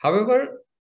 However,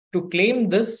 to claim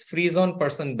this free zone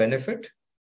person benefit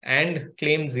and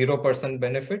claim 0%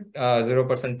 benefit,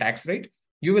 0% tax rate,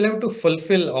 you will have to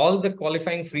fulfill all the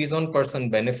qualifying free zone person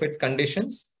benefit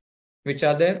conditions which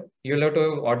are there. You'll have to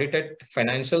have audited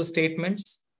financial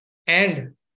statements,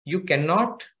 and you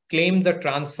cannot claim the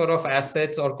transfer of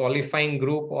assets or qualifying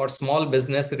group or small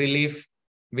business relief,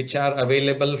 which are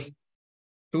available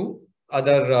to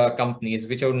other companies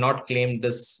which have not claimed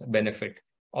this benefit.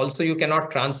 Also, you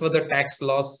cannot transfer the tax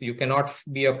loss. You cannot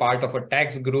be a part of a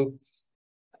tax group.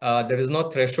 There is no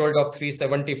threshold of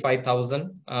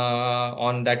 375,000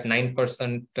 on that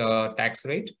 9% tax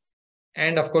rate.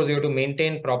 And of course, you have to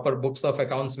maintain proper books of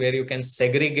accounts where you can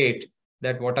segregate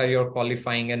that what are your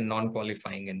qualifying and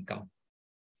non-qualifying income.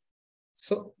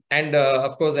 So, and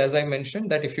of course, as I mentioned,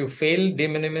 that if you fail de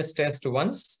minimis test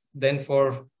once, then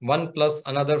for 1 plus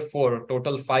another 4,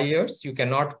 total 5 years, you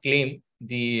cannot claim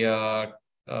the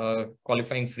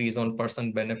qualifying free zone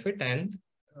person benefit and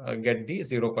get the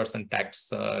 0%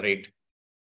 tax rate.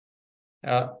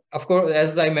 Of course,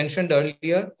 as I mentioned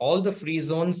earlier, all the free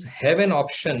zones have an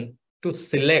option to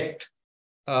select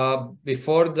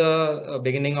before the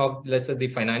beginning of, let's say, the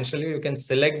financial year. You can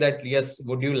select that, yes,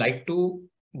 would you like to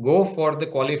go for the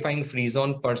qualifying free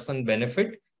zone person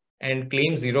benefit and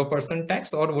claim 0%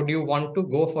 tax, or would you want to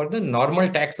go for the normal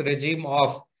tax regime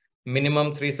of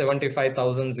minimum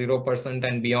 375,000, 0%,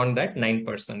 and beyond that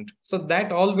 9%. So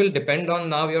that all will depend on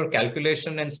now your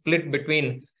calculation and split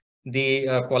between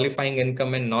the qualifying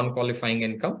income and non-qualifying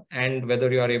income, and whether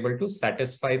you are able to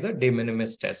satisfy the de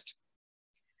minimis test.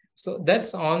 So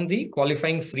that's on the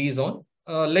qualifying free zone.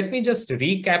 Let me just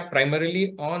recap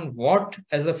primarily on what,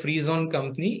 as a free zone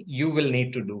company, you will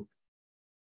need to do.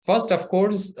 First, of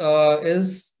course,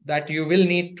 is that you will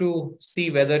need to see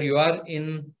whether you are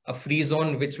in a free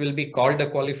zone, which will be called a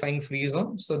qualifying free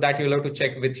zone. So that you'll have to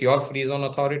check with your free zone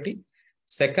authority.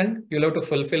 Second, you'll have to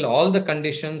fulfill all the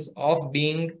conditions of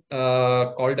being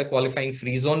called a qualifying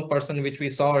free zone person, which we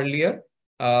saw earlier,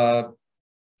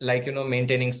 like,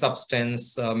 maintaining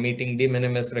substance, meeting de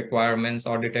minimis requirements,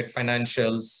 audited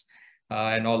financials,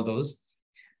 and all those.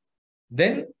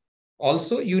 Then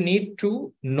also you need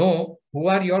to know who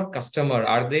are your customer.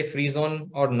 Are they free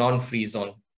zone or non-free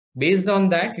zone? Based on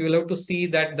that, you will have to see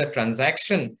that the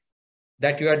transaction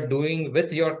that you are doing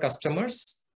with your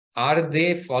customers, are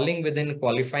they falling within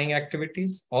qualifying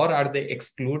activities, or are they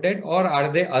excluded, or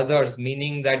are they others,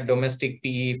 meaning that domestic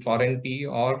PE, foreign PE,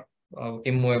 or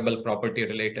immovable property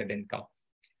related income.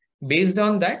 Based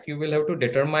on that, you will have to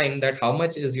determine that how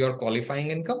much is your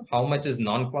qualifying income, how much is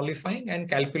non-qualifying, and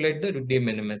calculate the de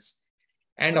minimis.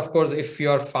 And of course, if you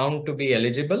are found to be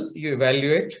eligible, you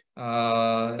evaluate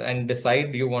and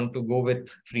decide you want to go with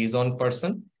free zone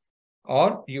person,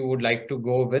 or you would like to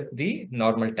go with the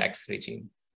normal tax regime.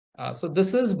 So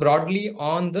this is broadly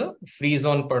on the free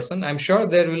zone person. I'm sure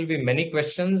there will be many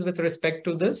questions with respect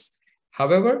to this.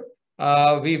 However,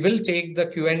 we will take the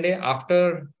Q&A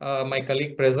after my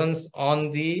colleague presents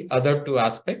on the other two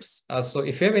aspects. So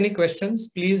if you have any questions,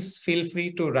 please feel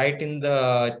free to write in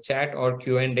the chat or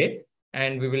Q&A,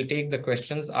 and we will take the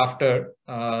questions after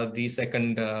the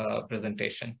second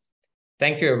presentation.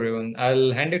 Thank you, everyone.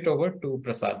 I'll hand it over to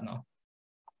Prasad now.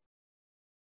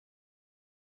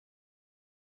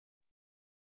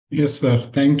 Yes, sir.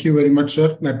 Thank you very much,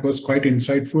 sir. That was quite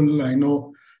insightful. I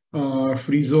know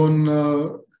free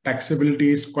zone taxability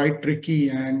is quite tricky,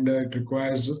 and it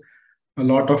requires a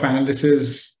lot of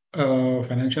analysis,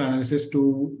 financial analysis,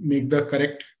 to make the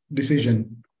correct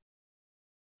decision.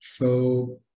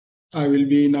 So I will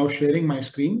be now sharing my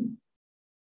screen.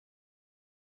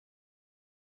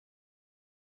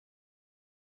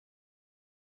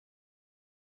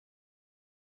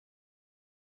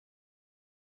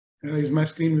 Is my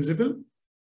screen visible?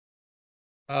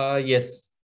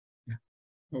 Yes. Yeah.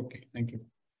 Okay, thank you.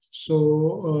 So,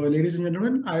 ladies and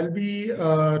gentlemen, I'll be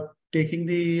taking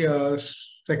the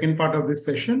second part of this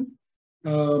session.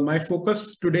 My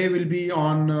focus today will be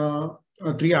on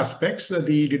three aspects: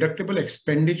 the deductible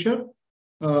expenditure,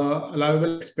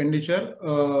 allowable expenditure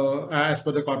as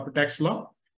per the corporate tax law.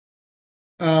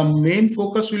 Main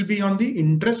focus will be on the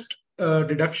interest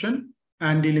deduction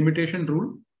and the limitation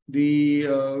rule. The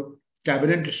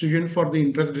cabinet decision for the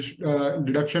interest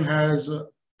deduction has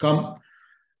come,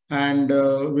 and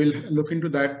we'll look into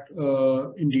that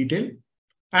in detail,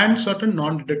 and certain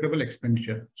non-deductible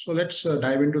expenditure. So let's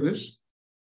dive into this.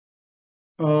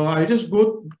 I'll just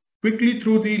go quickly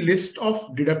through the list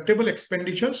of deductible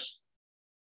expenditures.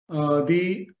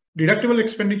 The deductible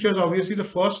expenditures, obviously, the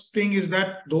first thing is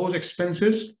that those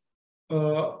expenses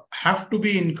have to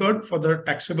be incurred for the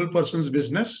taxable person's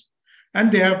business, and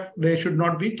they should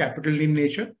not be capital in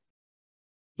nature.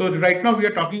 So right now we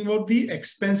are talking about the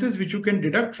expenses which you can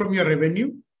deduct from your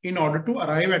revenue in order to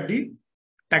arrive at the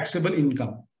taxable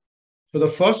income. So the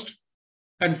first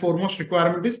and foremost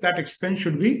requirement is that expense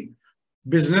should be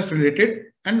business related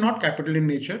and not capital in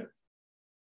nature.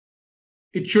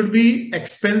 It should be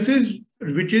expenses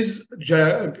which is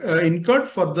incurred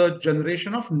for the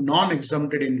generation of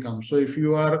non-exempted income. So if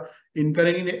you are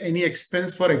incurring any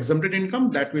expense for exempted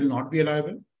income, that will not be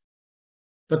allowable.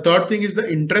 The third thing is the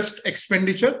interest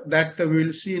expenditure that we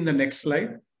will see in the next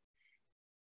slide.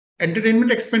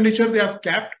 Entertainment expenditure, they have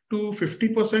capped to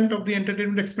 50% of the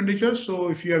entertainment expenditure. So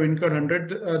if you have incurred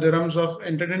 100 dirhams of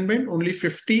entertainment, only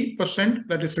 50%,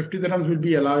 that is 50 dirhams, will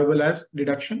be allowable as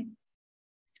deduction.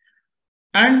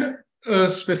 And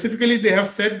specifically, they have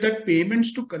said that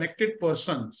payments to connected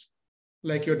persons,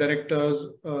 like your directors,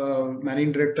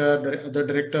 managing director, other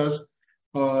directors,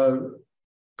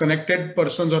 connected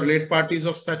persons or related parties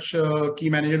of such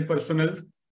key management personnel,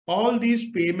 all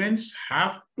these payments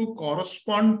have to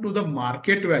correspond to the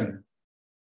market value.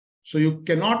 So you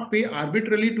cannot pay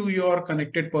arbitrarily to your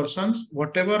connected persons.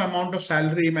 Whatever amount of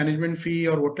salary, management fee,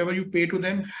 or whatever you pay to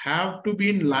them have to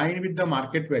be in line with the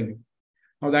market value.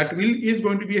 Now that is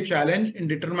going to be a challenge in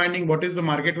determining what is the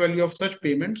market value of such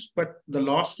payments, but the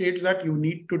law states that you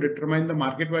need to determine the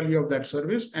market value of that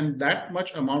service, and that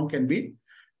much amount can be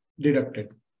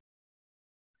deducted.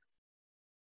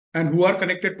 And who are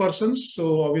connected persons?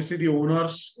 So obviously the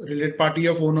owners, related party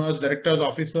of owners, directors,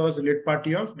 officers, related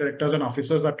party of directors and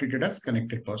officers are treated as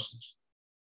connected persons.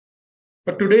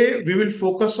 But today we will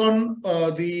focus on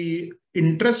the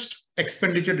interest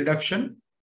expenditure deduction.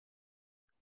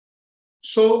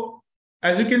 So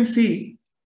as you can see,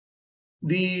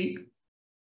 the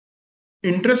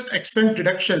interest expense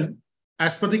deduction,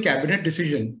 as per the cabinet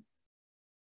decision,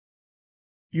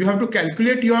 you have to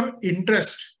calculate your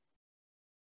interest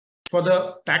for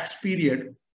the tax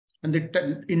period. And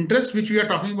the interest which we are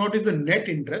talking about is the net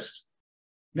interest.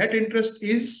 Net interest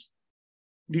is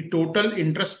the total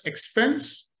interest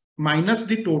expense minus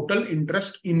the total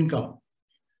interest income.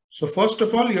 So first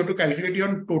of all, you have to calculate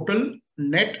your total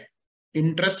net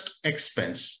interest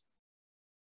expense.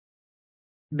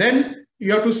 Then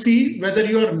you have to see whether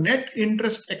your net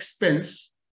interest expense,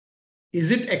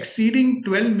 is it exceeding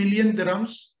 12 million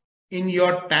dirhams in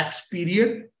your tax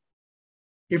period?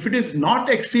 If it is not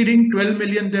exceeding 12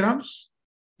 million dirhams,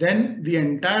 then the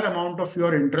entire amount of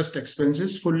your interest expense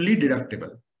is fully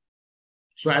deductible.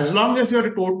 So as long as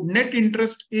your net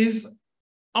interest is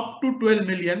up to 12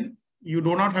 million, you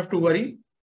do not have to worry.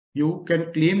 You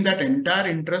can claim that entire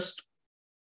interest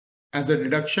as a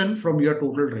deduction from your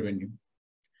total revenue.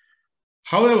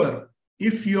 However,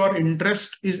 if your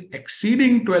interest is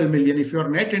exceeding 12 million, if your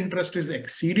net interest is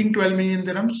exceeding 12 million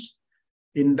dirhams,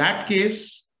 in that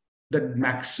case, the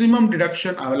maximum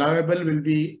deduction allowable will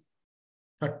be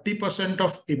 30%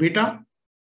 of EBITDA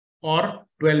or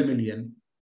 12 million,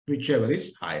 whichever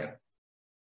is higher.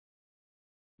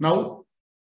 Now,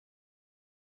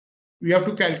 we have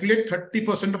to calculate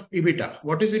 30% of EBITDA.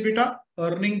 What is EBITDA?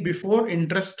 Earning before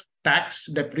interest, tax,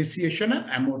 depreciation, and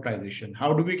amortization.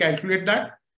 How do we calculate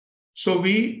that? So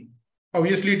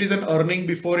obviously it is an earning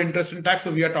before interest and tax.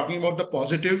 So we are talking about the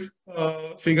positive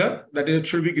figure, that is, it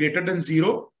should be greater than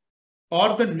 0.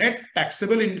 Or the net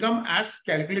taxable income as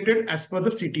calculated as per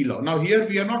the city law. Now here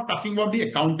we are not talking about the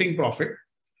accounting profit.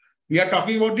 We are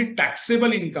talking about the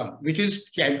taxable income, which is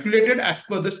calculated as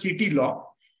per the city law.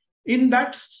 In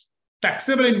that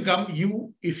taxable income,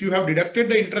 if you have deducted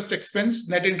the interest expense,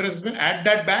 net interest expense, add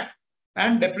that back,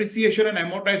 and depreciation and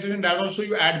amortization, that also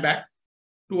you add back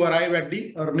to arrive at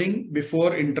the earning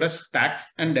before interest, tax,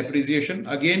 and depreciation.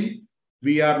 Again,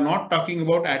 we are not talking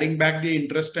about adding back the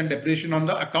interest and depreciation on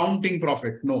the accounting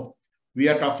profit. No, we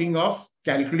are talking of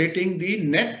calculating the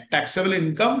net taxable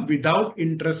income without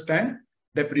interest and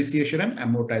depreciation and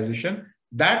amortization.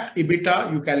 That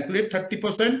EBITDA, you calculate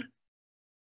 30%,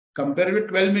 compare with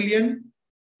 12 million.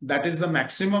 That is the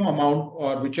maximum amount,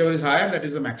 or whichever is higher, that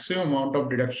is the maximum amount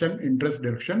of deduction, interest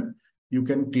deduction you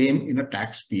can claim in a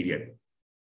tax period.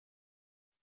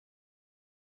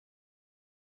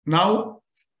 Now,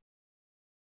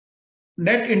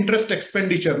 net interest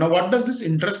expenditure. Now, what does this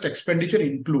interest expenditure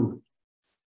include?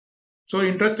 So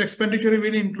interest expenditure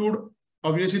will include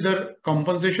obviously the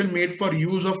compensation made for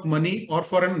use of money or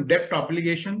for a debt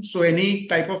obligation. So any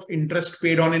type of interest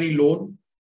paid on any loan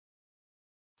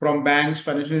from banks,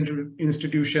 financial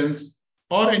institutions,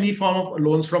 or any form of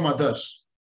loans from others.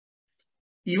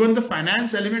 Even the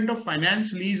finance element of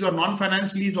finance lease or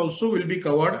non-finance lease also will be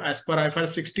covered as per IFRS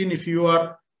 16 if you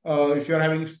are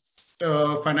having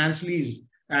finance lease,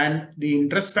 and the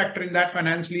interest factor in that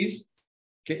finance lease,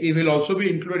 it will also be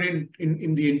included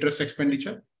in the interest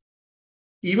expenditure.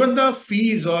 Even the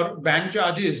fees or bank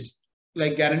charges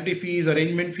like guarantee fees,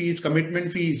 arrangement fees,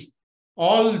 commitment fees,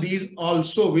 all these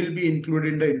also will be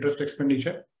included in the interest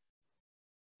expenditure.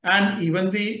 and even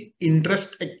the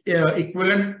interest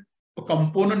equivalent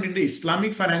component in the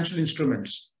Islamic financial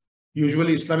instruments.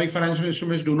 Usually Islamic financial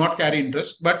instruments do not carry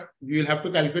interest, but you will have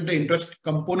to calculate the interest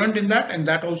component in that, and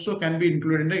that also can be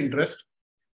included in the interest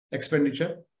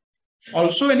expenditure.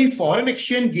 Also, any foreign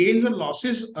exchange gains and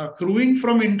losses accruing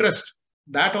from interest,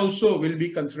 that also will be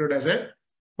considered as a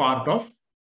part of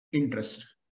interest.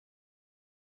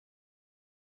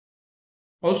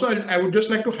 Also, I would just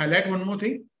like to highlight one more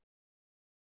thing.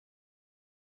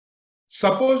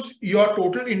 Suppose your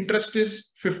total interest is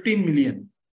 15 million.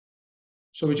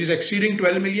 So which is exceeding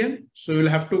 12 million. So you'll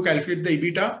have to calculate the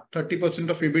EBITDA, 30%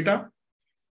 of EBITDA.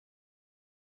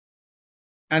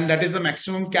 And that is the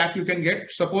maximum cap you can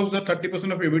get. Suppose the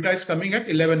 30% of EBITDA is coming at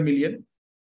 11 million.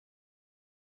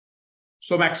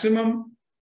 So maximum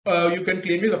you can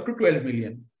claim is up to 12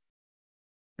 million,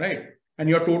 right? And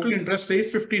your total interest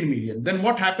is 15 million. Then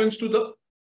what happens to the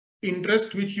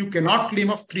interest which you cannot claim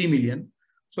of 3 million?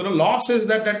 So the law says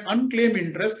that unclaimed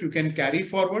interest you can carry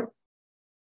forward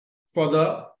for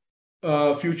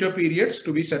the future periods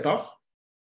to be set off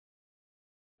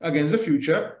against the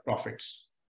future profits.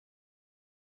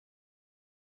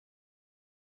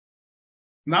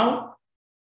 Now,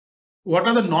 what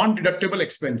are the non-deductible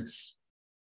expenses?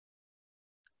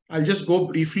 I'll just go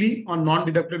briefly on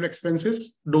non-deductible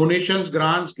expenses. Donations,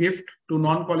 grants, gift to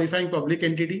non-qualifying public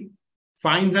entity.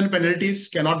 Fines and penalties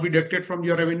cannot be deducted from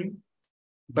your revenue.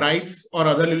 Bribes or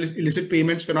other illicit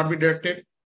payments cannot be deducted.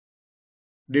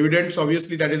 Dividends,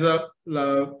 obviously, that is a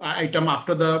item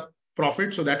after the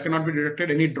profit, so that cannot be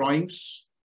deducted. Any drawings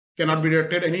cannot be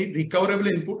deducted. Any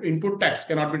recoverable input tax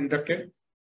cannot be deducted.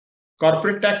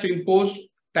 Corporate tax imposed,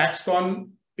 tax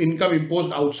on income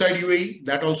imposed outside UAE,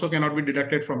 that also cannot be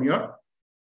deducted from your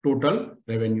total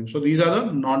revenue. So these are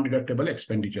the non-deductible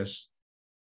expenditures.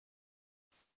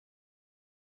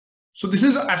 So this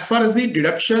is as far as the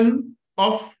deduction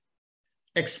of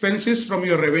expenses from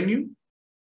your revenue,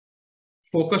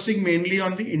 focusing mainly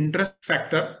on the interest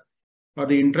factor or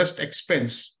the interest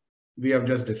expense we have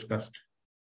just discussed.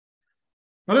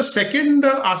 Now, the second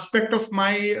aspect of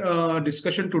my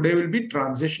discussion today will be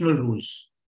transitional rules.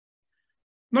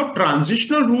 Now,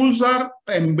 transitional rules are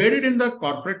embedded in the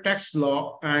corporate tax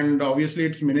law, and obviously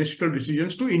it's ministerial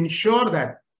decisions to ensure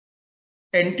that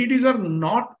entities are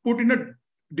not put in a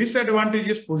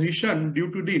disadvantageous position due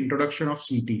to the introduction of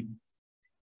CT.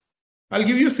 I'll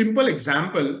give you a simple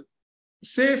example.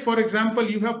 Say, for example,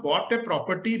 you have bought a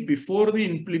property before the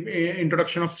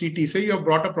introduction of CT. Say you have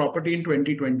bought a property in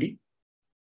 2020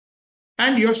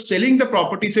 and you're selling the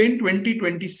property, say, in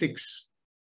 2026.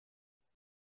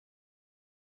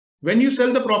 When you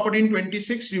sell the property in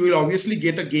 26, you will obviously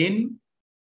get a gain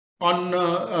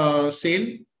on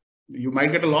sale. You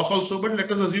might get a loss also, but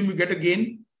let us assume you get a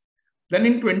gain. Then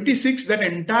in 26, that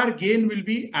entire gain will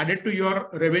be added to your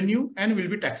revenue and will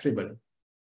be taxable.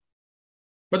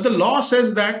 But the law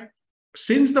says that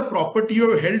since the property you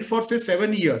have held for, say,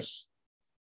 7 years,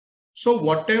 so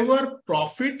whatever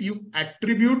profit you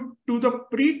attribute to the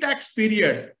pre-tax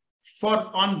period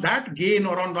on that gain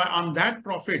or on that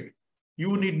profit,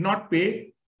 you need not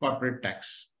pay corporate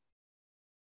tax.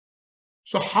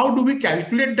 So how do we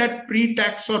calculate that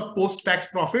pre-tax or post-tax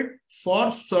profit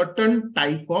for certain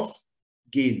type of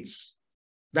gains?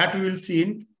 That we will see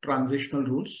in transitional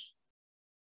rules.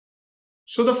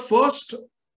 So the first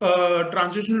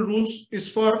transitional rules is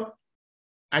for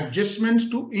adjustments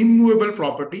to immovable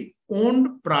property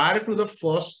owned prior to the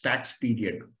first tax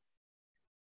period.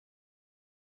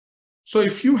 So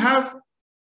if you have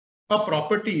a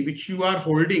property which you are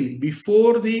holding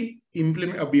before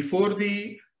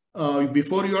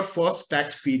your first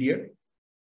tax period,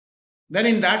 then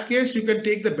in that case you can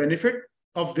take the benefit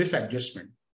of this adjustment.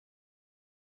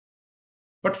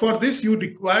 But for this, you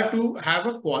require to have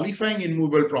a qualifying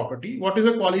immovable property. What is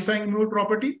a qualifying immovable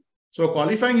property? So a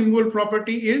qualifying immovable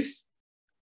property is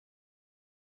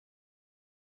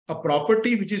a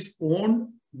property which is owned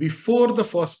before the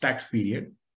first tax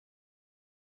period,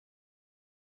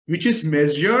 which is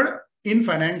measured in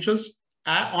financials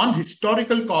on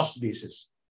historical cost basis.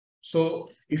 So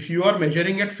if you are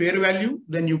measuring at fair value,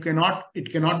 then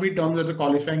it cannot be termed as a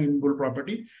qualifying immovable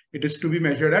property. It is to be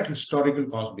measured at historical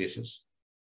cost basis.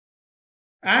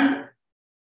 And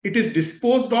it is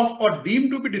disposed of or deemed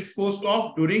to be disposed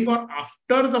of during or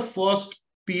after the first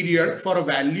period for a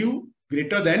value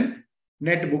greater than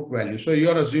net book value. So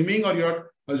you're assuming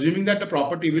that the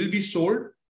property will be sold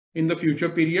in the future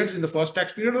periods, in the first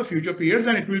tax period or future periods,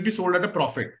 and it will be sold at a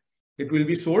profit. It will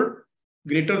be sold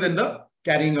greater than the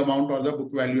carrying amount or the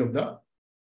book value of the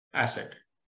asset.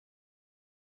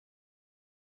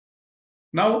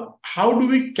 Now, how do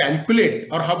we calculate,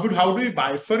 or how do we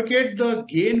bifurcate the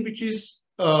gain which is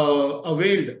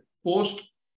availed post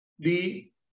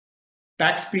the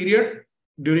tax period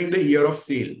during the year of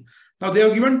sale? Now, they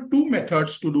have given two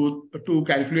methods to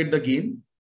calculate the gain.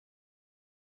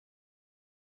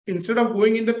 Instead of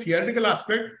going in the theoretical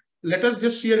aspect, let us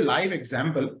just see a live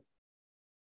example.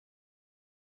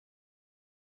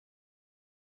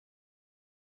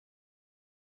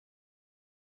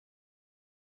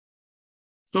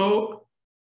 So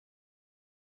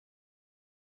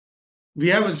we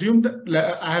have assumed,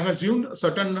 I have assumed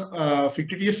certain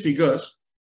fictitious figures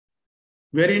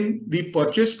wherein the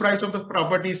purchase price of the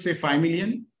property is say 5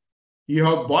 million. You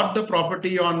have bought the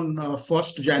property on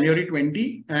 1st January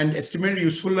 20 and estimated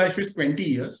useful life is 20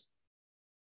 years.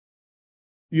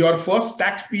 Your first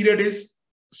tax period is,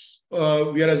 we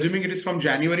are assuming it is from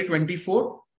January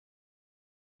 24.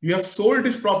 You have sold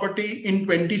this property in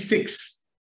 26.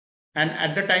 And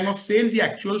at the time of sale, the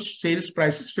actual sales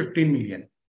price is 15 million.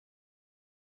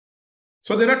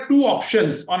 So there are two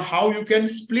options on how you can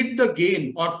split the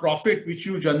gain or profit which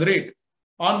you generate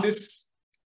on this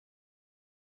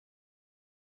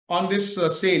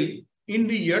sale in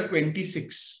the year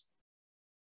 26.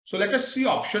 So let us see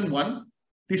option 1.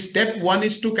 The step 1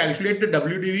 is to calculate the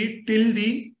WDV till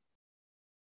the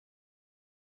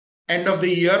end of the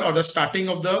year or the starting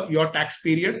of your tax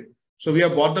period. So we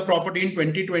have bought the property in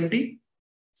 2020.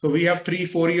 So we have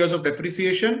 3-4 years of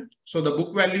depreciation. So the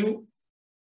book value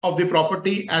of the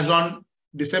property as on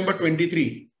December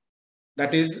 23,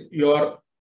 that is your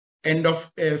end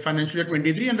of financial year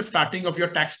 23 and the starting of your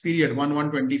tax period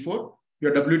 1/1/24,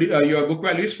 your book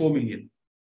value is 4 million.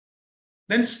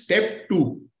 Then step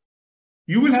 2,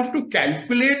 you will have to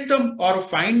calculate or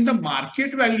find the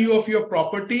market value of your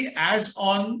property as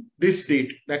on this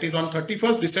date, that is on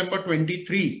 31st December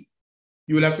 23.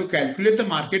 You will have to calculate the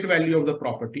market value of the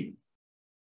property.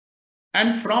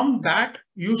 And from that,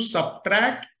 you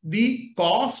subtract the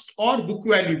cost or book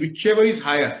value, whichever is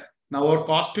higher. Now, our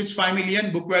cost is 5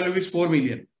 million, book value is 4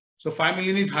 million. So 5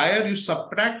 million is higher, you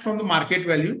subtract from the market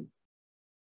value.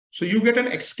 So you get an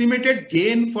estimated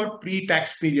gain for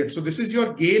pre-tax period. So this is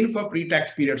your gain for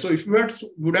pre-tax period. So if you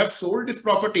would have sold this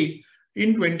property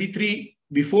in 23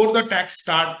 before the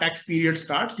tax period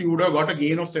starts, you would have got a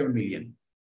gain of 7 million.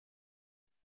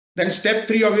 Then step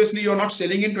 3, obviously, you're not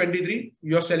selling in 23,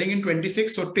 you're selling in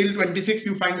 26. So till 26,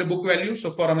 you find the book value.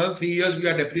 So for another 3 years, we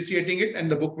are depreciating it.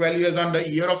 And the book value as on the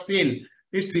year of sale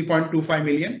is 3.25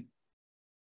 million.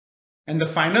 And the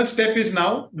final step is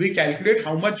now we calculate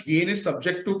how much gain is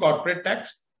subject to corporate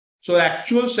tax. So the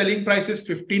actual selling price is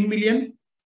 15 million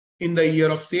in the year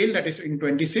of sale, that is in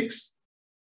 26.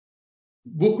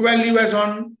 Book value as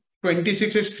on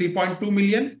 26 is 3.2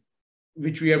 million.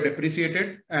 Which we have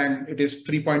depreciated, and it is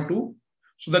 3.2.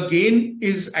 So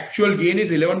the actual gain is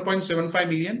 11.75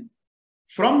 million.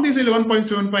 From this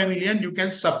 11.75 million, you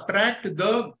can subtract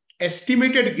the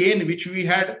estimated gain, which we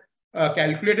had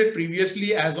calculated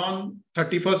previously as on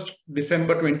 31st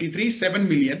December 23, 7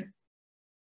 million.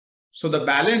 So the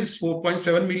balance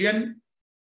 4.7 million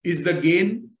is the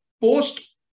gain post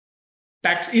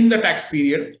tax in the tax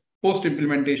period, post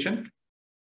implementation.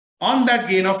 On that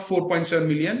gain of 4.7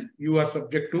 million, you are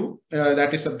subject to,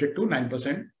 that is subject to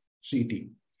 9% CT.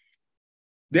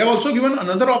 They have also given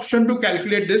another option to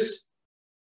calculate this.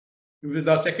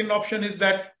 The second option is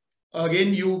that,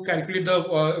 again, you calculate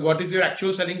what is your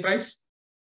actual selling price.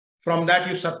 From that,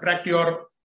 you subtract your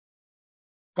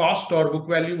cost or book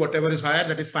value, whatever is higher,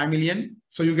 that is 5 million.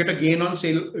 So you get a gain on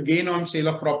sale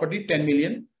of property, 10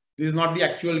 million. This is not the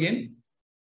actual gain.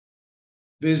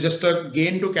 This is just a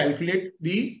gain to calculate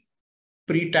the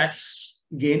pre-tax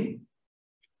gain.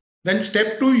 Then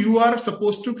step 2, you are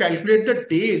supposed to calculate the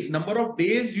days, number of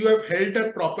days you have held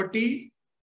a property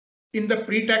in the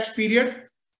pre-tax period.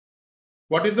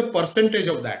 What is the percentage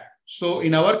of that? So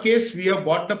in our case, we have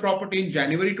bought the property in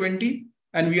January 20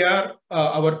 and we are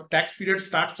our tax period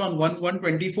starts on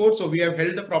 1/1/24. So we have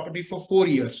held the property for 4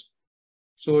 years.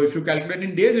 So if you calculate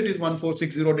in days, it is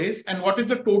 1460 days. And what is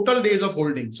the total days of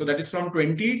holding? So that is from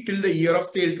 20 till the year of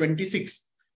sale, 26.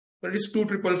 So it is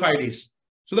 2,555 days.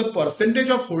 So the percentage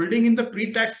of holding in the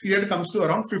pre-tax period comes to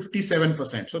around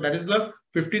 57%. So that is the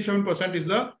 57% is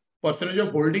the percentage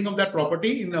of holding of that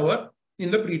property in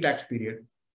the pre-tax period.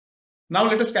 Now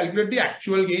let us calculate the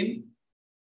actual gain.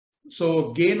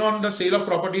 So gain on the sale of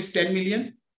property is 10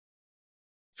 million.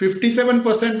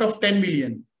 57% of 10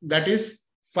 million, that is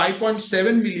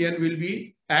 5.7 million, will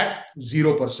be at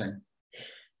 0%.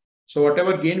 So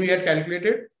whatever gain we had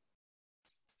calculated,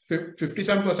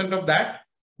 57% of that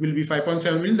will be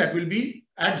 5.7 million, that will be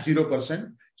at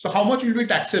 0%. So how much will be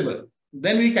taxable?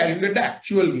 then we calculate the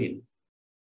actual gain.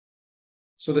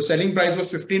 So the selling price was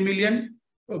 15 million.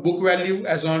 Book value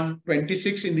as on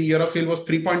 26 in the year of sale was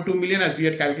 3.2 million as we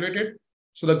had calculated.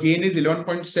 So the gain is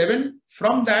 11.7.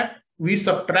 From that, we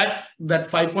subtract that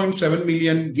 5.7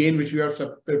 million gain which we have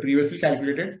previously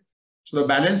calculated. So the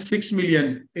balance 6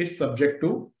 million is subject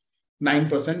to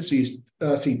 9%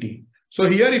 CT. So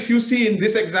here, if you see in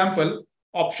this example,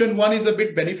 option 1 is a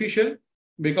bit beneficial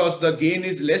because the gain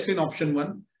is less in option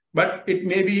 1, but it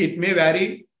may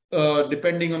vary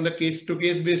depending on the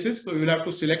case-to-case basis. So you'll have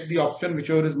to select the option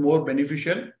whichever is more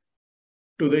beneficial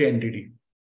to the entity.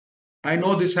 I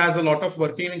know this has a lot of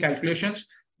working and calculations,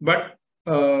 but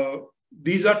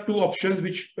these are two options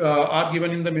which are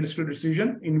given in the ministerial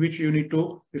decision, in which you need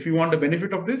to, if you want the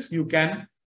benefit of this, you can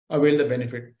avail the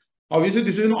benefit. Obviously,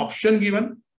 this is an option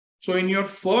given. So in your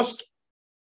first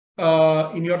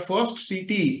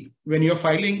CT, when you're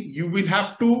filing, you will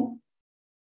have to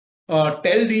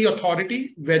tell the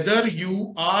authority whether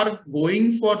you are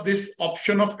going for this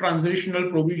option of transitional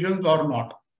provisions or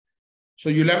not. So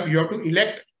you have to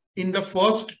elect in the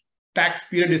first tax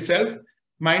period itself.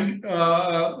 Mind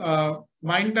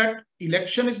that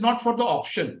election is not for the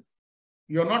option.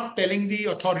 You're not telling the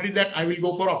authority that I will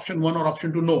go for option 1 or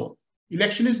option 2. No.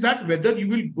 Election is that whether you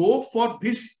will go for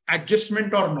this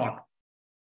adjustment or not.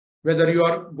 Whether you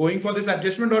are going for this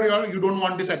adjustment or you don't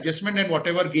want this adjustment, and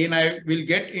whatever gain I will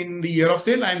get in the year of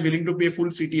sale, I am willing to pay full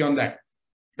CT on that.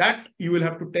 That you will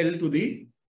have to tell to the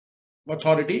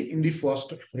authority in the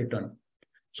first return.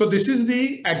 So this is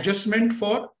the adjustment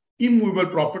for immovable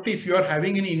property. If you are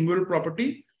having any immovable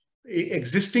property,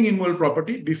 existing immovable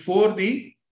property before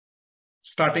the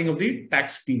starting of the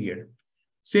tax period.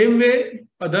 Same way,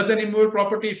 other than immovable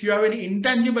property, if you have any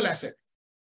intangible asset,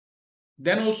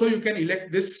 then also you can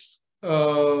elect this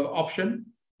option.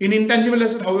 In intangible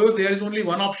asset, however, there is only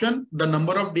one option, the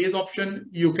number of days option.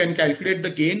 You can calculate the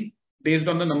gain based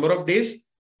on the number of days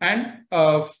and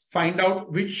find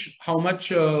out how much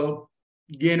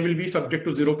gain will be subject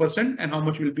to 0% and how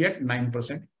much will be at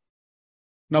 9%.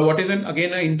 Now, what is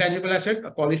again an intangible asset,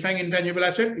 a qualifying intangible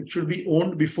asset? It should be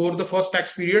owned before the first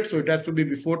tax period. So it has to be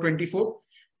before 24.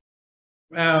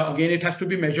 Again, it has to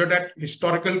be measured at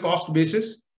historical cost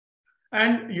basis.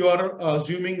 And you are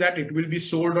assuming that it will be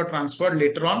sold or transferred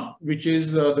later on, which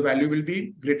is the value will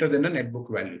be greater than the net book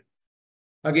value.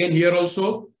 Again, here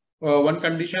also, one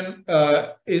condition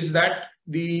is that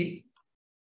the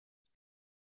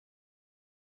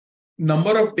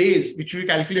number of days which we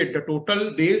calculate, the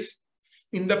total days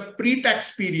in the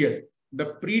pre-tax period, the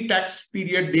pre-tax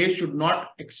period days should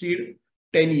not exceed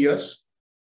 10 years,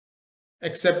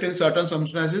 except in certain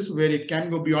circumstances where it can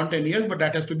go beyond 10 years, but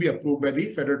that has to be approved by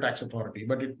the Federal Tax Authority.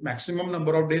 But maximum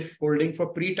number of days holding for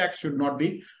pre-tax should not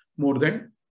be more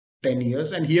than 10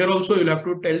 years. And here also you'll have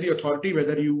to tell the authority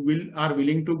whether you are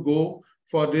willing to go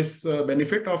for this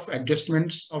benefit of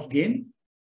adjustments of gain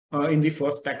in the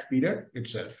first tax period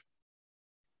itself.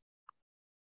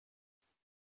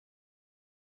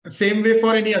 Same way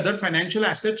for any other financial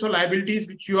assets or liabilities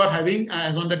which you are having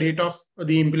as on the date of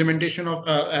the implementation of,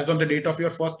 as on the date of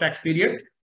your first tax period.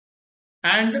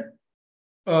 And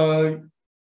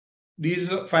these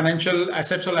financial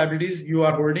assets or liabilities you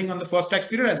are holding on the first tax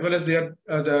period, as well as they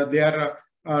are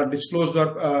disclosed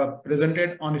or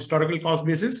presented on historical cost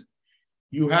basis.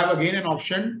 You have again an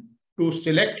option to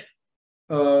select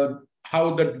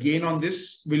how the gain on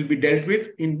this will be dealt with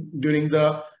during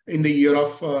the year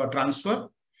of transfer.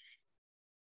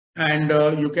 And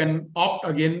you can opt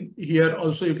again here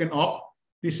also, you can opt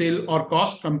the sale or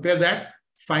cost, compare that,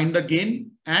 find the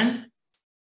gain and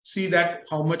see that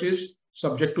how much is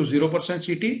subject to 0%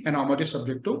 CT and how much is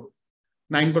subject to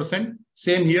 9%.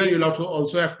 Same here, you'll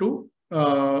also have to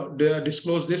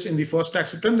disclose this in the first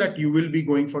tax return that you will be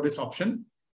going for this option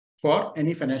for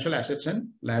any financial assets and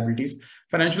liabilities.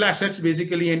 Financial assets,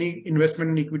 basically any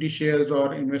investment in equity shares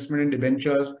or investment in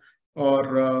debentures or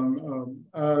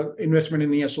investment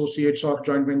in the associates or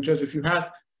joint ventures. If you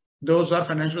have, those are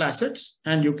financial assets,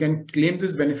 and you can claim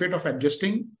this benefit of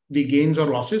adjusting the gains or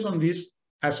losses on these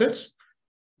assets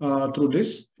through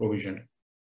this provision.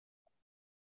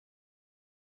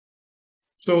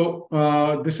 So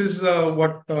this is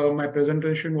what my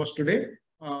presentation was today.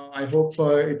 I hope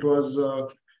it was,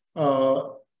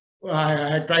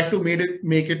 I tried to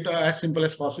make it as simple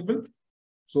as possible.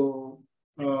 So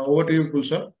over to you, Kul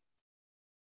sir.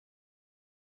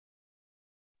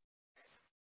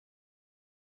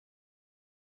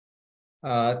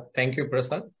 Thank you,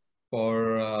 Prasad,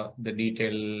 for the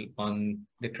detail on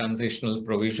the transitional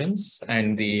provisions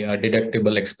and the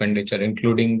deductible expenditure,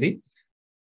 including the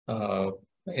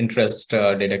interest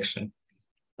deduction.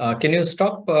 Can you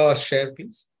stop share,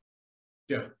 please?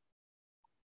 Yeah.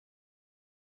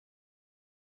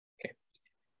 Okay.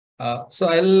 So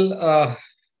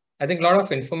I think a lot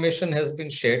of information has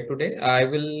been shared today. I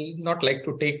will not like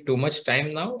to take too much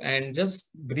time now and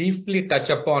just briefly touch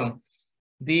upon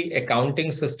the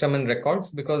accounting system and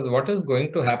records, because what is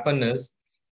going to happen is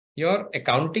your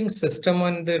accounting system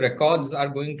and the records are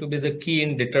going to be the key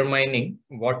in determining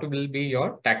what will be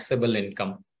your taxable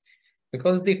income.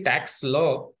 Because the tax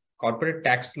law, corporate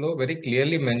tax law, very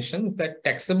clearly mentions that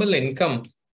taxable income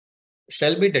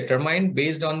shall be determined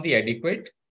based on the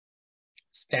adequate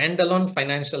standalone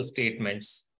financial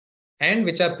statements and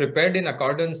which are prepared in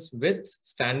accordance with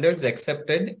standards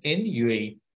accepted in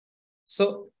UAE.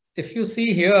 So if you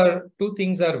see here, two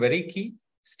things are very key.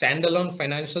 Standalone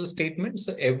financial statements.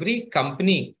 So every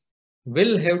company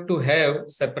will have to have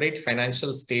separate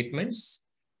financial statements.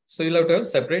 So you'll have to have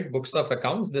separate books of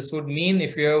accounts. This would mean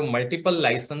if you have multiple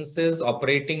licenses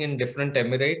operating in different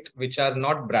emirate, which are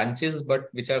not branches, but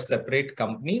which are separate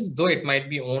companies, though it might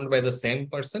be owned by the same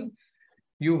person,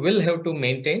 you will have to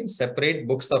maintain separate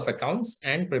books of accounts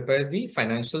and prepare the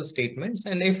financial statements.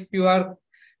 And if you are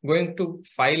going to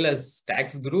file as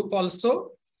tax group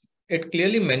also, it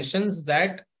clearly mentions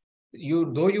that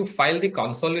though you file the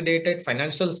consolidated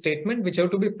financial statement, which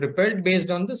have to be prepared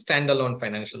based on the standalone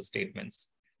financial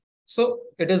statements. So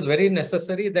it is very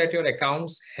necessary that your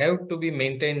accounts have to be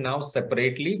maintained now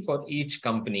separately for each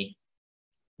company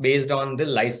based on the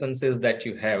licenses that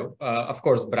you have. Of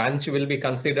course, branch will be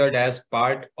considered as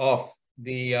part of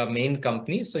the main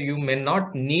company. So you may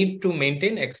not need to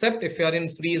maintain, except if you are in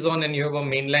free zone and you have a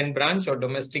mainland branch or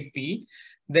domestic PE,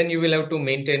 then you will have to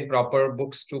maintain proper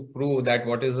books to prove that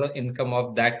what is the income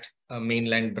of that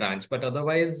mainland branch. But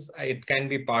otherwise, it can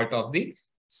be part of the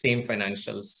same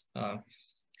financials.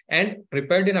 And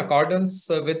prepared in accordance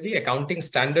with the accounting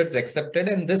standards accepted.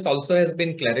 And this also has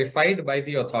been clarified by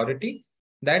the authority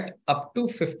that up to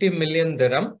 50 million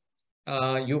dirham,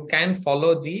 you can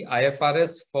follow the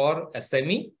IFRS for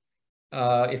SME.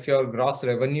 If your gross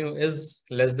revenue is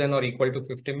less than or equal to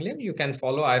 50 million, you can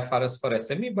follow IFRS for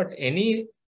SME, but any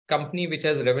company which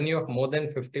has revenue of more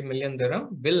than 50 million dirham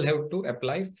will have to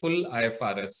apply full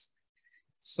IFRS.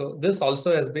 So this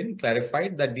also has been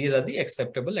clarified that these are the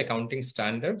acceptable accounting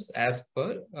standards as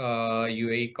per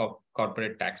UAE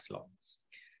corporate tax law.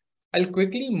 I'll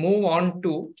quickly move on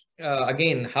to,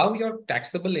 again, how your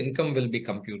taxable income will be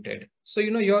computed. So,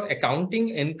 your accounting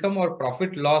income or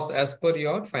profit loss as per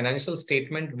your financial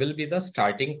statement will be the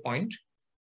starting point.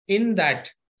 In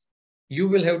that, you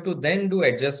will have to then do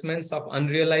adjustments of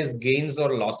unrealized gains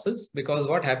or losses, because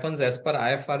what happens as per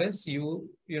IFRS, you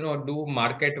do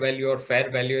market value or fair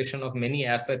valuation of many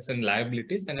assets and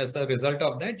liabilities. And as a result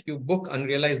of that, you book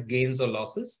unrealized gains or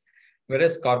losses.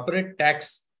 Whereas corporate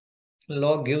tax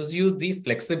law gives you the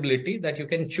flexibility that you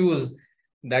can choose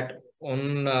that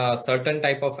on certain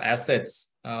type of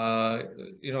assets,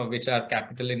 which are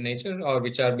capital in nature or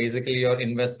which are basically your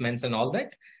investments and all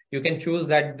that. You can choose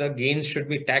that the gains should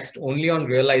be taxed only on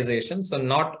realization, so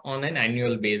not on an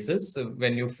annual basis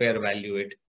when you fair value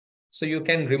it. So you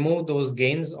can remove those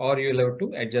gains or you'll have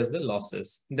to adjust the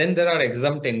losses. Then there are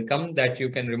exempt income that you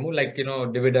can remove, like,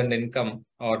 dividend income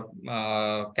or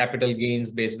capital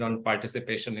gains based on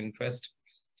participation interest.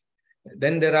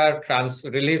 Then there are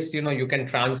reliefs, you can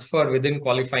transfer within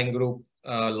qualifying group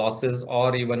losses,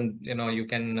 or even, you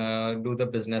can do the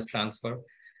business transfer.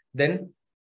 Then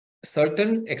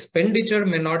certain expenditure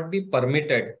may not be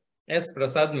permitted. As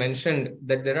Prasad mentioned,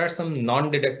 that there are some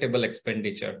non-deductible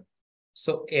expenditure.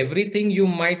 So everything you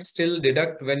might still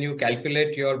deduct when you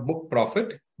calculate your book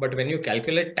profit, but when you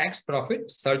calculate tax profit,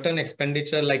 certain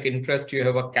expenditure like interest, you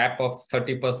have a cap of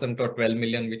 30% or 12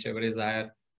 million, whichever is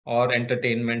higher, or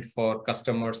entertainment for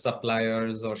customers,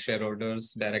 suppliers, or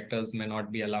shareholders, directors may not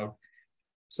be allowed.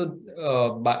 So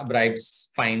bribes,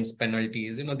 fines,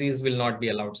 penalties, these will not be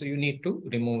allowed. So you need to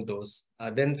remove those.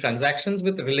 Then transactions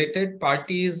with related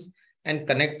parties and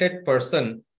connected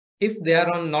person, if they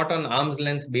are not on arm's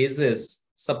length basis,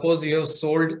 suppose you have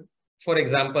sold, for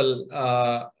example,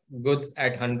 goods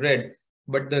at 100,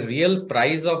 but the real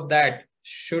price of that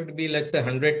should be, let's say,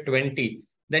 120,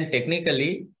 then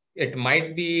technically it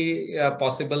might be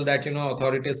possible that,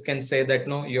 authorities can say that,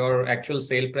 no, your actual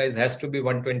sale price has to be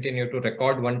 120 and you have to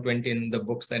record 120 in the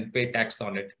books and pay tax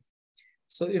on it.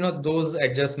 So, those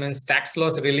adjustments, tax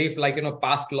loss relief, like,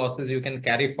 past losses, you can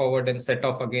carry forward and set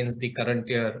off against the current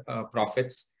year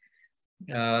profits.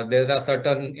 There are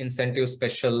certain incentive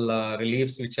special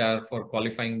reliefs which are for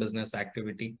qualifying business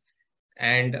activity.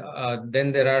 And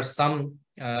then there are some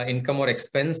income or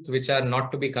expense which are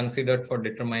not to be considered for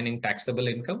determining taxable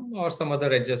income or some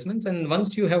other adjustments. And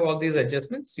once you have all these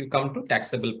adjustments, you come to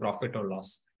taxable profit or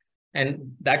loss.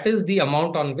 And that is the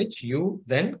amount on which you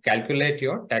then calculate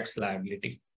your tax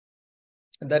liability.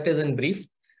 That is in brief.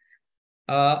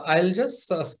 I'll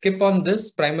just skip on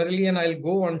this primarily, and I'll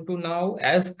go on to now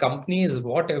as companies,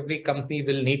 what every company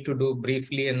will need to do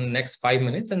briefly in the next 5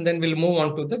 minutes, and then we'll move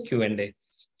on to the Q&A.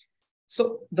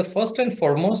 So the first and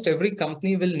foremost, every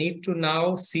company will need to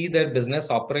now see their business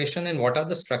operation and what are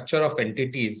the structure of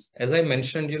entities. As I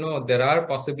mentioned, there are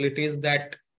possibilities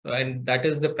that, and that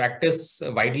is the practice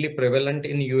widely prevalent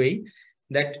in UAE,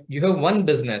 that you have one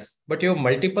business, but you have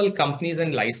multiple companies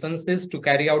and licenses to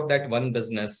carry out that one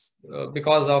business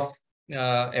because of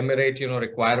Emirate,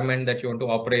 requirement that you want to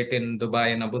operate in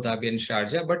Dubai and Abu Dhabi and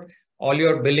Sharjah, but all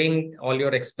your billing, all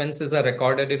your expenses are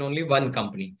recorded in only one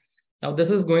company. Now,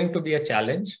 this is going to be a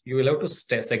challenge. You will have to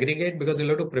segregate because you'll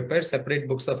have to prepare separate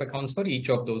books of accounts for each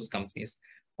of those companies.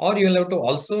 Or you'll have to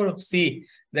also see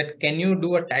that can you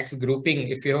do a tax grouping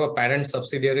if you have a parent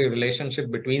subsidiary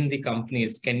relationship between the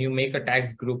companies? Can you make a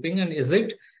tax grouping, and is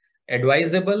it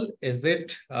advisable? Is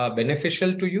it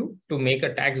beneficial to you to make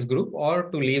a tax group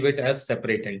or to leave it as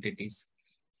separate entities?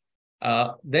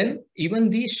 Then even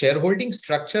the shareholding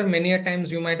structure, many a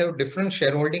times you might have different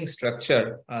shareholding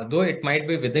structure, though it might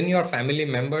be within your family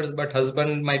members, but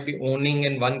husband might be owning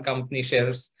in one company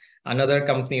shares, another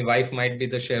company wife might be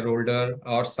the shareholder,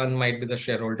 or son might be the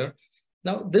shareholder.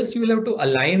 Now this you will have to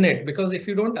align it, because if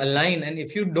you don't align and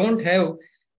if you don't have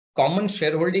common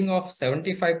shareholding of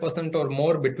 75% or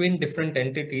more between different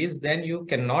entities, then you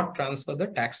cannot transfer the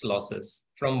tax losses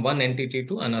from one entity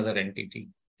to another entity.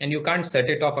 And you can't set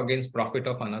it off against profit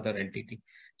of another entity.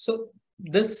 So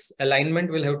this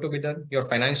alignment will have to be done. Your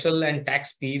financial and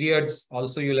tax periods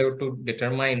also you'll have to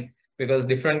determine, because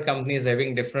different companies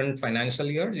having different financial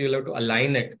years, you'll have to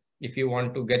align it if you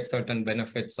want to get certain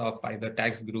benefits of either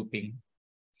tax grouping.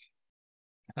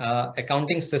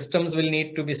 Accounting systems will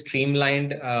need to be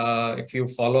streamlined. If you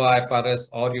follow IFRS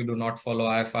or you do not follow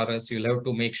IFRS, you'll have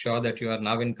to make sure that you are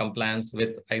now in compliance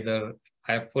with either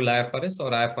full IFRS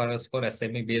or IFRS for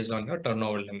SME based on your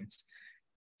turnover limits.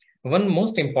 One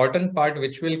most important part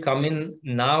which will come in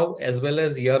now as well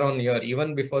as year on year,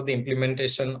 even before the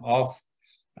implementation of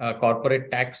corporate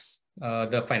tax,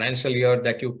 the financial year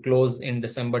that you close in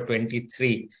December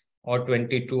 23 or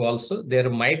 22 also, there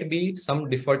might be some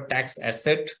deferred tax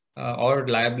asset or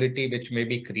liability which may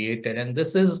be created. And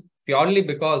this is purely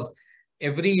because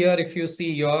every year, if you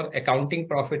see, your accounting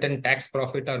profit and tax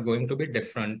profit are going to be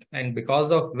different. And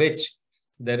because of which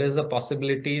there is a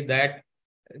possibility that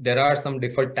there are some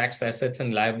deferred tax assets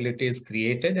and liabilities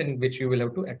created, and which you will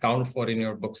have to account for in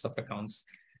your books of accounts.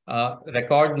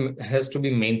 Record has to be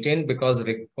maintained because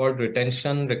record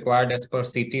retention required as per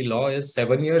CT law is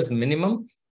 7 years minimum.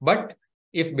 But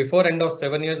if before end of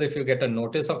 7 years, if you get a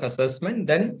notice of assessment,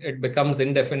 then it becomes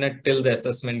indefinite till the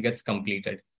assessment gets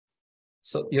completed.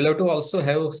 So you'll have to also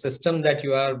have a system that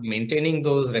you are maintaining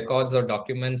those records or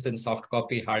documents in soft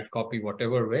copy, hard copy,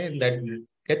 whatever way, and that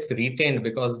gets retained,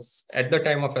 because at the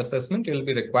time of assessment, you'll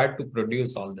be required to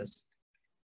produce all this.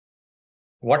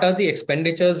 What are the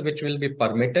expenditures which will be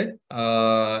permitted,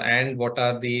 and what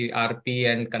are the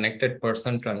RP and connected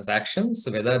person transactions,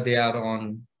 whether they are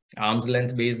on arm's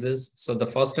length basis. So the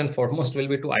first and foremost will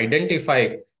be to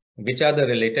identify which are the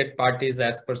related parties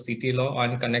as per CT law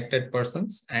on connected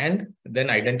persons, and then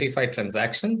identify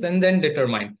transactions, and then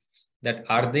determine that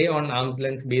are they on arm's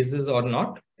length basis or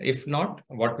not. If not,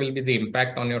 what will be the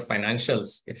impact on your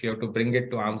financials if you have to bring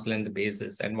it to arm's length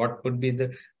basis, and what could be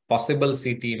the possible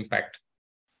CT impact.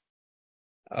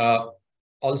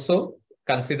 Also,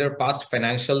 consider past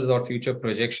financials or future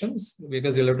projections,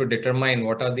 because you'll have to determine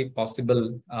what are the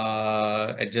possible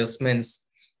adjustments,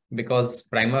 because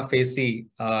prima facie,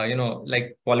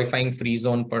 like qualifying free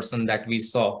zone person that we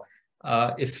saw,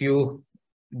 if you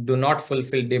do not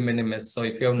fulfill de minimis, so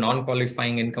if you have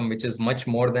non-qualifying income, which is much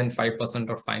more than 5%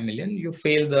 or 5 million, you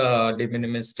fail the de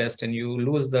minimis test and you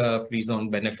lose the free zone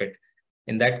benefit.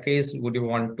 In that case, would you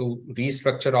want to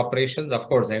restructure operations? Of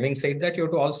course, having said that, you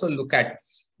have to also look at,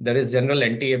 there is general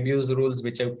anti-abuse rules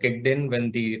which have kicked in when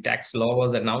the tax law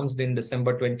was announced in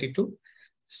December 22.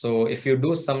 So if you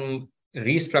do some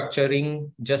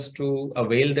restructuring just to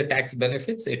avail the tax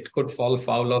benefits, it could fall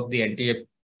foul of the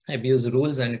anti-abuse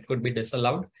rules and it could be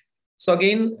disallowed. So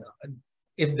again,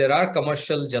 if there are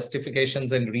commercial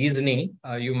justifications and reasoning,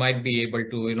 you might be able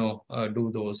to,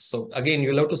 do those. So again,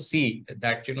 you'll have to see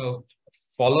that,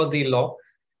 follow the law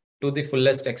to the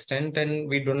fullest extent, and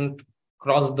we don't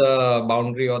cross the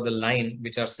boundary or the line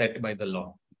which are set by the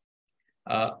law.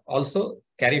 Also,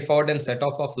 carry forward and set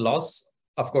off of loss.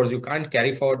 Of course, you can't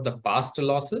carry forward the past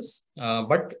losses,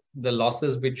 but the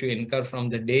losses which you incur from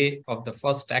the day of the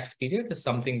first tax period is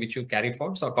something which you carry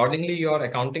forward. So accordingly, your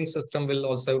accounting system will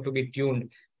also have to be tuned.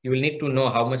 You will need to know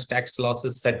how much tax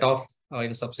losses set off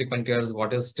in subsequent years,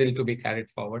 what is still to be carried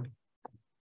forward.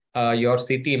 Your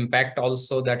CT impact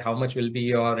also, that how much will be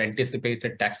your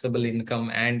anticipated taxable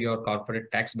income and your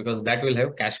corporate tax, because that will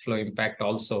have cash flow impact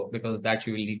also, because that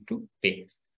you will need to pay.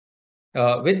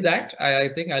 With that, I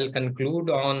think I'll conclude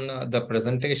on the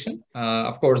presentation.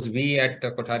 Of course, we at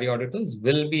Kothari Auditors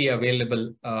will be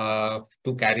available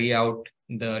to carry out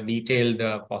the detailed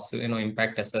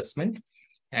impact assessment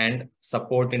and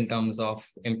support in terms of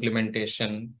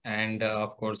implementation and,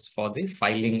 of course, for the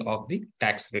filing of the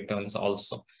tax returns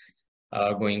also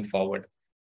going forward.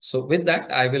 So with that,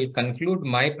 I will conclude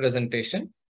my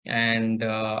presentation and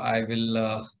I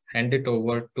will hand it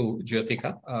over to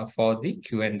Jyotika for the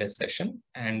Q&A session.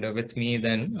 And with me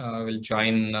then will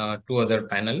join two other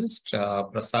panelists,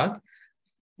 Prasad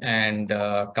and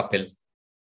Kapil.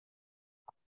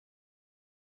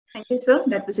 Thank you, sir.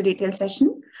 That was a detailed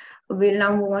session. We'll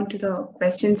now move on to the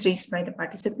questions raised by the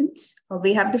participants.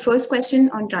 We have the first question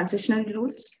on transitional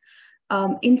rules.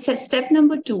 In step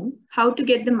number 2, how to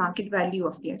get the market value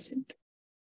of the asset?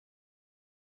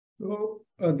 So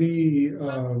the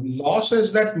law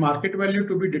says that market value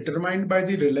to be determined by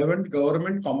the relevant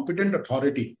government competent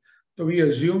authority. So we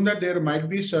assume that there might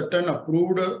be certain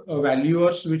approved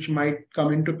valuers which might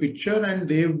come into picture and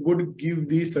they would give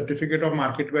the certificate of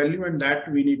market value, and that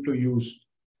we need to use.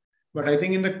 But I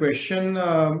think in the question,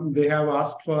 they have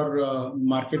asked for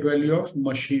market value of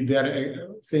machine. They are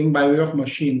saying by way of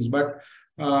machines, but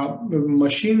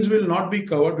machines will not be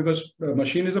covered because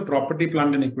machine is a property,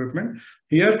 plant and equipment.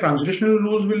 Here, transitional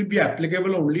rules will be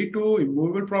applicable only to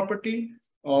immovable property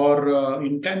or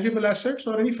intangible assets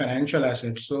or any financial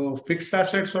assets. So fixed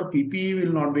assets or PPE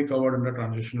will not be covered under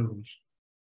transitional rules.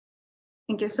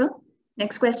 Thank you, sir.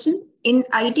 Next question. In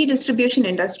IT distribution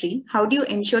industry, how do you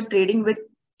ensure trading with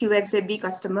QXZB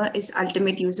customer is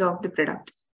ultimate user of the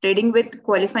product? Trading with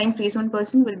qualifying free zone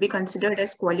person will be considered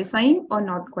as qualifying or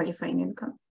not qualifying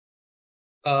income?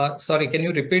 Sorry, can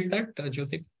you repeat that,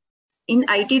 Jyoti? In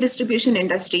IT distribution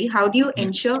industry, how do you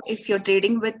ensure if you're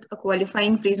trading with a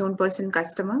qualifying free zone person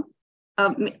customer?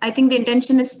 I think the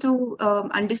intention is to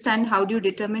understand how do you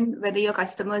determine whether your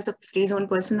customer is a free zone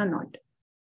person or not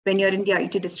when you're in the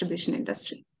IT distribution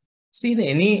industry. See, in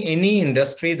any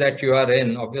industry that you are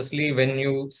in, obviously, when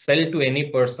you sell to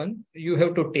any person, you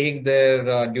have to take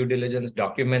their due diligence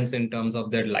documents in terms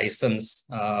of their license.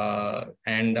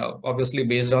 And obviously,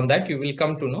 based on that, you will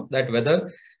come to know that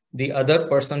whether the other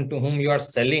person to whom you are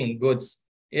selling goods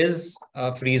is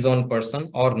a free zone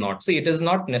person or not. See, it is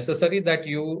not necessary that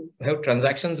you have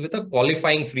transactions with a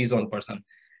qualifying free zone person.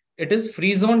 It is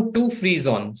free zone to free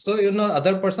zone. So,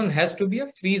 other person has to be a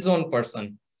free zone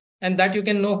person. And that you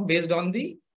can know based on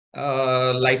the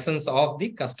license of the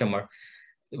customer.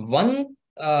 One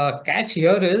catch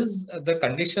here is the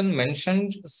condition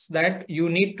mentioned that you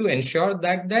need to ensure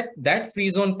that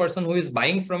free zone person who is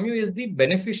buying from you is the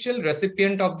beneficial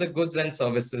recipient of the goods and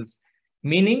services,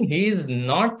 meaning he is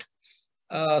not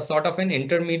sort of an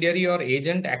intermediary or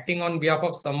agent acting on behalf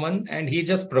of someone and he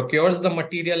just procures the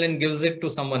material and gives it to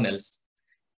someone else.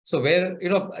 So where,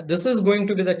 this is going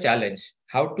to be the challenge,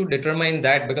 how to determine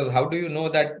that, because how do you know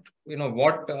that,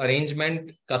 what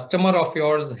arrangement customer of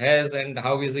yours has and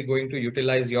how is he going to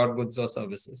utilize your goods or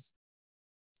services?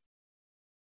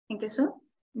 Thank you, sir.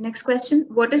 Next question.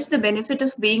 What is the benefit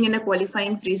of being in a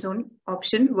qualifying free zone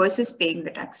option versus paying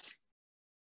the tax?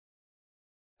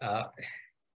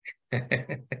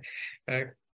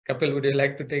 Kapil, would you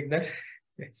like to take that?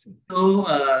 So,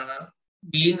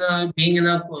 being in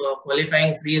a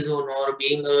qualifying free zone or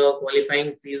being a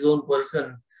qualifying free zone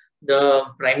person, the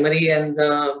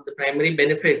primary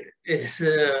benefit is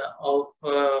of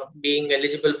being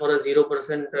eligible for a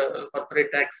 0%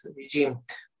 corporate tax regime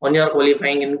on your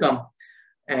qualifying income.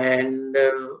 And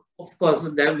of course,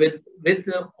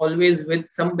 that always with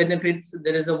some benefits,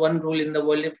 there is a one rule in the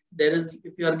world: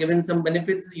 if you are given some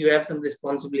benefits, you have some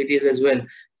responsibilities as well.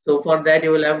 So for that,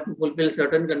 you will have to fulfill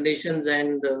certain conditions,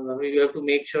 and you have to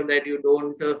make sure that you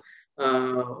don't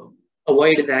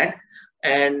avoid that.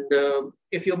 And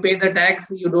if you pay the tax,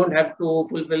 you don't have to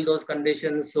fulfill those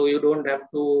conditions, so you don't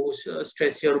have to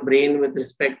stress your brain with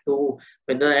respect to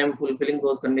whether I am fulfilling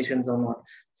those conditions or not.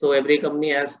 So every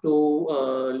company has to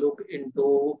look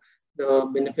into the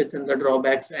benefits and the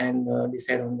drawbacks and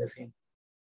decide on the same.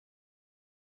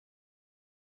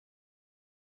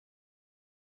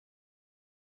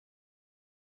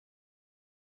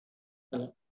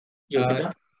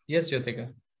 Jyotika? Yes,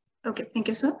 Jyotika. Okay, thank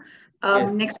you, sir.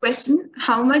 Yes. Next question.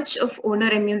 How much of owner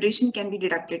remuneration can be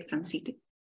deducted from CT?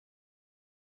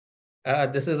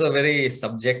 This is a very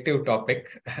subjective topic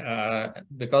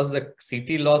because the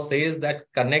CT law says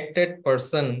that connected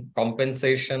person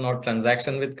compensation or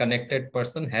transaction with connected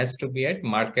person has to be at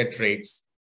market rates.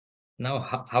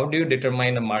 Now, how do you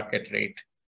determine a market rate?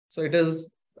 So it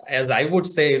is, as I would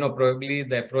say, probably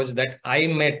the approach that I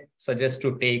may suggest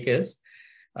to take is,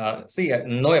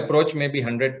 no approach may be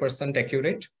 100%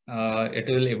 accurate. It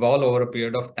will evolve over a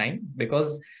period of time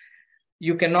because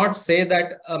you cannot say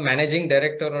that a managing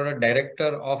director or a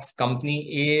director of company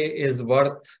A is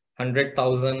worth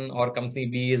 100,000 or company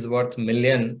B is worth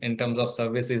million in terms of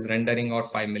services rendering or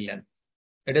 5 million.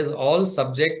 It is all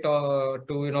subject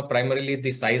to primarily the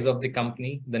size of the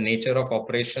company, the nature of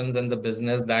operations and the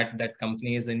business that that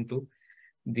company is into,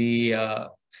 the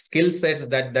skill sets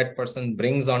that that person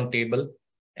brings on table,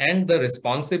 and the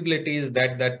responsibilities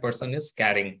that that person is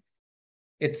carrying.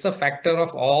 It's a factor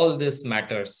of all these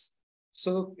matters.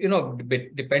 So,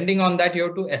 depending on that, you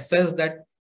have to assess that.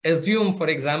 Assume, for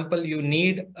example, you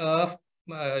need a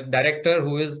director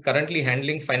who is currently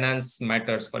handling finance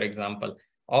matters, for example,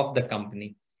 of the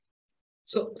company.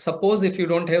 So suppose if you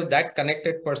don't have that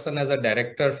connected person as a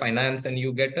director finance and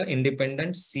you get an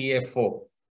independent CFO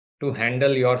to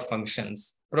handle your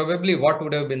functions, probably what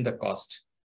would have been the cost?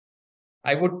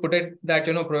 I would put it that,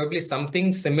 probably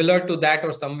something similar to that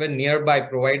or somewhere nearby,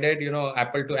 provided,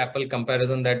 apple to apple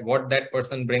comparison that what that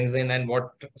person brings in and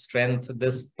what strength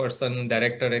this person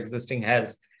director existing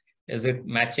has. Is it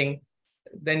matching?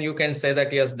 Then you can say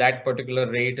that, yes, that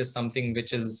particular rate is something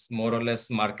which is more or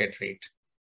less market rate.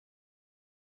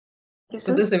 Yes,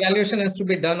 So this evaluation has to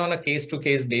be done on a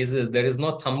case-to-case basis. There is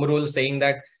no thumb rule saying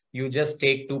that you just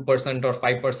take 2% or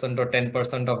 5% or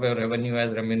 10% of your revenue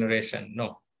as remuneration.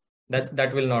 No,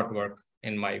 that will not work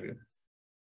in my view.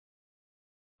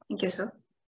 Thank you, sir.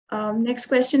 Next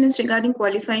question is regarding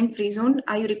qualifying free zone.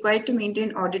 Are you required to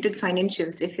maintain audited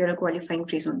financials if you're a qualifying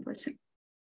free zone person?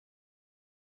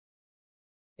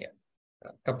 Yeah,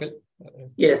 Kapil.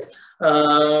 Yes.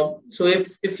 So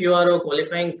if you are a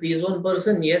qualifying free zone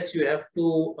person, yes, you have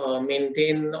to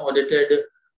maintain audited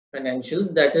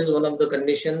financials. That is one of the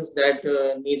conditions that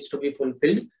needs to be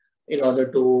fulfilled in order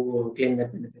to claim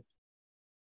that benefit.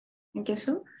 Thank you,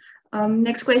 sir.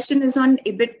 Next question is on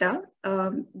EBITDA,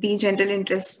 the general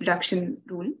interest deduction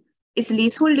rule. Is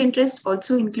leasehold interest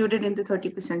also included in the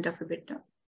 30% of EBITDA?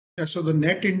 Yeah, so the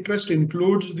net interest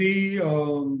includes the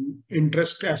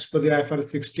interest as per the IFRS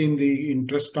 16, the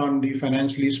interest on the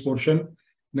finance lease portion.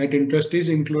 Net interest is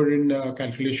included in the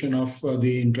calculation of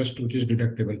the interest which is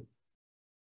deductible.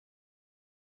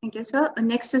 Thank you, sir.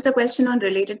 Next is a question on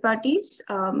related parties.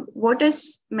 What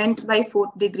is meant by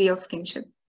fourth degree of kinship?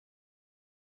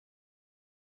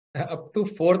 Up to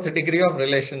fourth degree of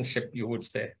relationship, you would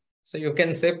say. So you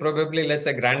can say probably, let's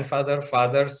say, grandfather,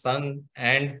 father, son,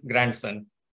 and grandson.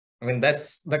 I mean,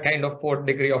 that's the kind of fourth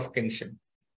degree of kinship.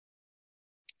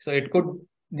 So it could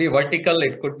be vertical,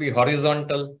 it could be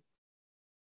horizontal.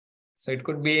 So it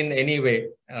could be in any way,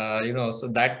 so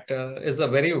that is a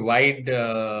very wide,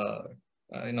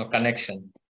 connection.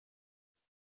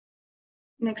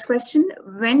 Next question,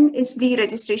 when is the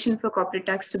registration for corporate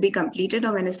tax to be completed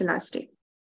or when is the last day?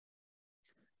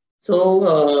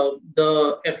 So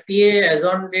the FTA as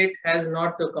on date has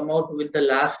not come out with the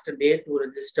last day to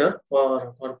register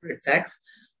for corporate tax,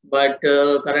 but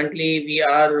currently we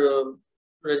are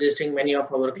registering many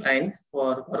of our clients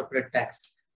for corporate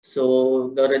tax.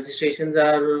 So the registrations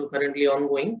are currently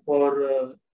ongoing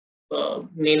for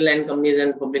mainland companies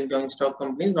and public joint stock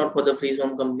companies, not for the free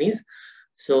zone companies.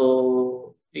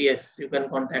 So yes, you can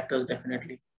contact us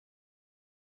definitely.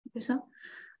 Yes, sir.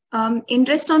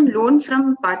 Interest on loan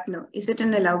from partner, is it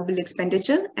an allowable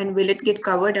expenditure and will it get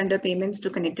covered under payments to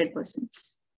connected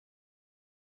persons?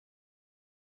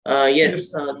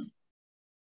 Yes.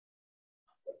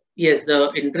 Yes,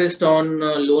 the interest on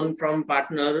loan from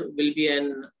partner will be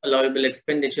an allowable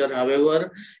expenditure.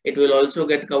 However, it will also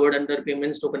get covered under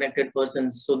payments to connected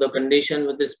persons. So the condition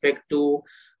with respect to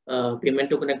payment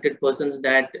to connected persons,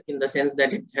 that in the sense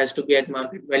that it has to be at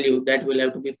market value, that will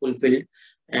have to be fulfilled,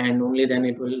 and only then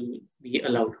it will be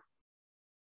allowed.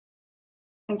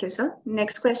 Thank you, sir.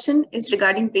 Next question is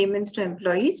regarding payments to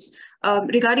employees.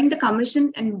 Regarding the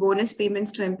commission and bonus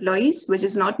payments to employees, which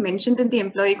is not mentioned in the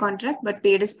employee contract, but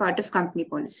paid as part of company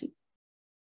policy.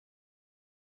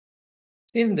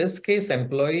 See, in this case,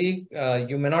 employee,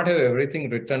 you may not have everything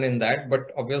written in that,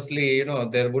 but obviously,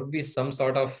 there would be some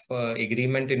sort of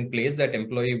agreement in place that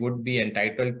employee would be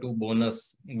entitled to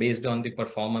bonus based on the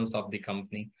performance of the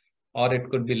company. or it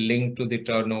could be linked to the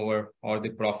turnover or the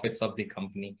profits of the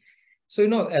company. So,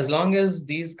 as long as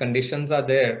these conditions are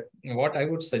there, what I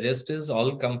would suggest is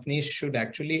all companies should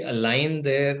actually align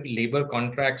their labor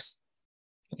contracts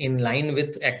in line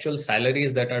with actual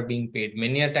salaries that are being paid.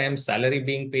 Many a times salary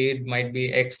being paid might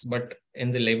be X, but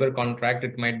in the labor contract,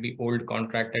 it might be old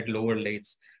contract at lower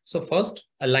rates. So first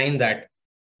align that.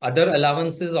 Other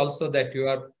allowances also that you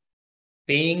are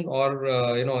paying, or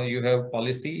you have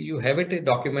policy, you have it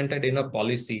documented in a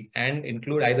policy and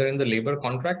include either in the labor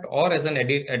contract or as an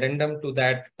addendum to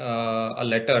that, a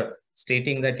letter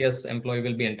stating that yes, employee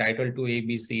will be entitled to A,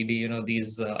 B, C, D,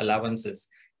 these allowances.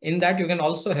 In that, you can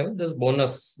also have this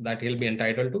bonus that he'll be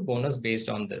entitled to, bonus based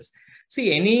on this.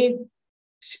 See, any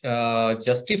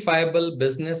justifiable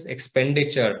business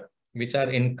expenditure which are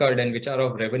incurred and which are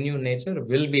of revenue nature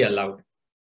will be allowed.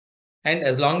 And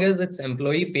as long as it's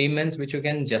employee payments, which you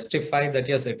can justify that,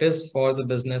 yes, it is for the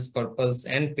business purpose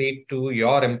and paid to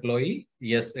your employee,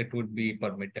 yes, it would be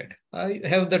permitted. You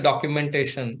have the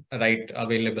documentation right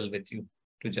available with you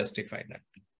to justify that.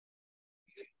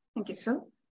 Thank you, sir.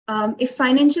 If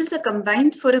financials are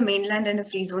combined for a mainland and a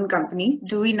free zone company,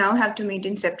 do we now have to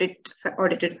maintain separate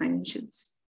audited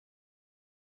financials?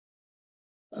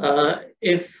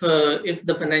 If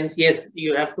the finance, yes,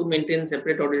 you have to maintain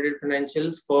separate audited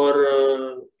financials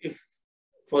for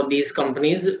these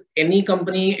companies. Any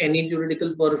company, any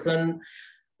juridical person,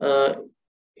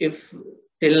 if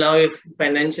till now, if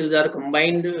financials are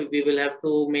combined, we will have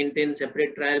to maintain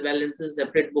separate trial balances,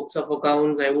 separate books of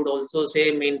accounts. I would also say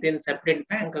maintain separate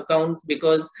bank accounts,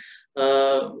 because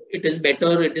it is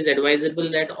better, it is advisable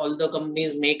that all the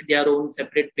companies make their own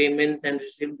separate payments and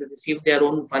receive their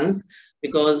own funds.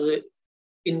 Because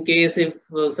in case if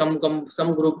some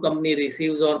group company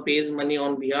receives or pays money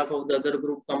on behalf of the other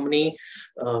group company,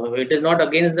 it is not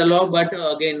against the law, but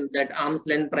again, that arm's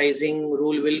length pricing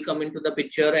rule will come into the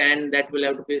picture, and that will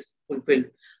have to be fulfilled.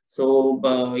 So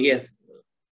yes,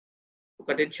 to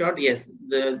cut it short, yes,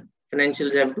 the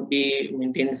financials have to be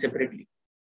maintained separately.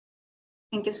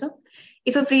 Thank you, sir.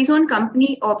 If a free zone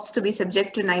company opts to be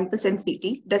subject to 9%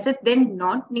 CT, does it then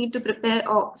not need to prepare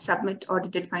or submit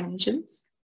audited financials?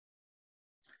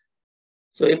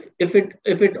 So if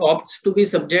it opts to be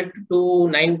subject to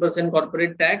 9%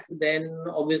 corporate tax, then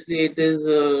obviously it is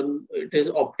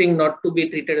opting not to be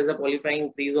treated as a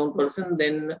qualifying free zone person.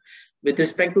 Then with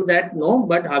respect to that, no.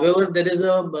 But however, there is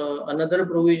another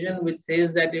provision which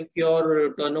says that if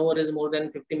your turnover is more than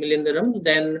 50 million dirhams,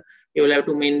 then you will have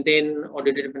to maintain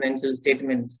audited financial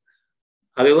statements.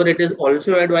 However, it is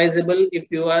also advisable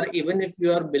even if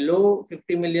you are below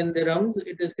 50 million dirhams,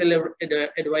 it is still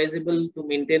advisable to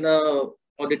maintain a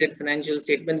audited financial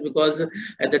statement, because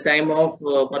at the time of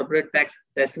corporate tax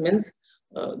assessments,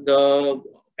 the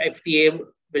FTA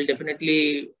will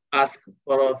definitely ask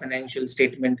for a financial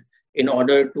statement in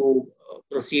order to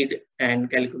proceed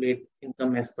and calculate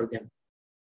income as per them.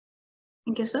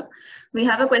 Thank you, sir. We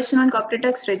have a question on corporate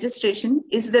tax registration.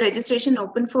 Is the registration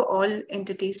open for all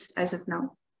entities as of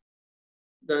now?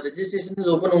 The registration is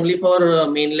open only for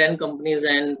mainland companies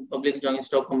and public joint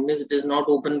stock companies. It is not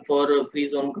open for free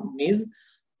zone companies.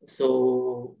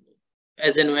 So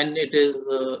as and when it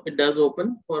does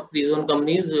open for free zone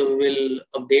companies, we'll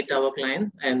update our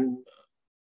clients and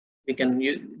they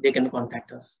can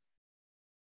contact us.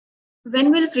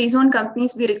 When will free zone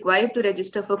companies be required to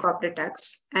register for corporate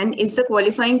tax? And is the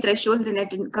qualifying threshold the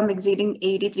net income exceeding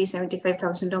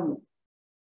 375,000 or more?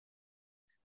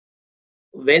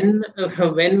 When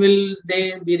will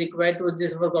they be required to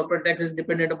register for corporate tax is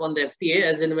dependent upon the FTA.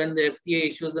 As in when the FTA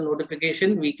issues the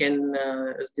notification, we can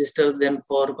register them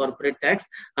for corporate tax.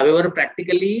 However,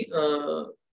 practically,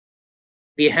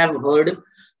 we have heard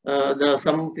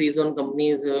some free zone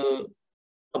companies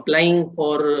applying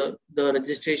for the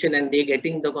registration and they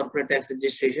getting the corporate tax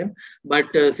registration. But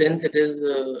since it is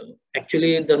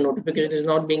actually the notification is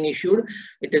not being issued,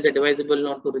 it is advisable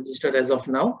not to register as of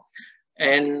now.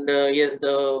 And yes,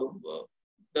 the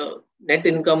net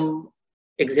income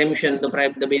exemption,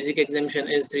 the basic exemption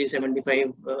is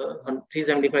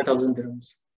 375,000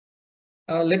 dirhams.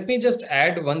 Let me just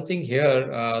add one thing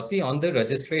here. See, on the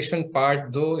registration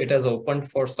part, though it has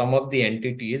opened for some of the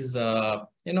entities,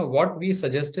 what we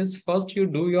suggest is first you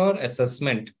do your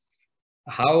assessment,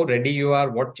 how ready you are,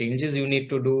 what changes you need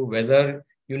to do, whether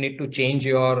you need to change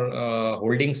your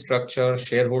holding structure,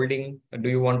 shareholding. Do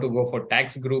you want to go for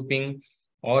tax grouping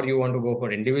or you want to go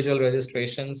for individual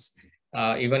registrations?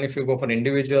 Even if you go for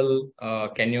individual,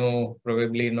 can you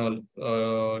probably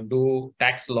do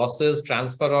tax losses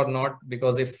transfer or not?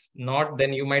 Because if not,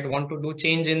 then you might want to do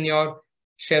change in your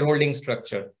shareholding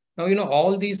structure. Now,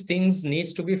 all these things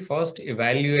needs to be first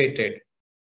evaluated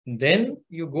then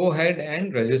you go ahead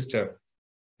and register.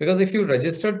 Because if you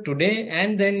registered today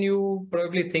and then you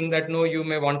probably think that no, you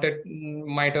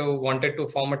might have wanted to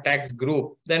form a tax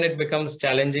group, then it becomes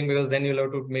challenging, because then you'll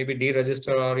have to maybe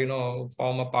deregister or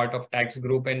form a part of tax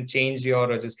group and change your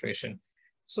registration.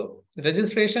 So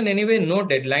registration anyway, no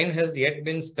deadline has yet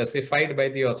been specified by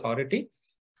the authority.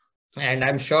 And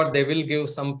I'm sure they will give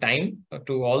some time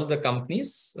to all the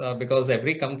companies, because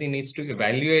every company needs to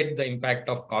evaluate the impact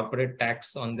of corporate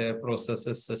tax on their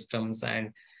processes, systems,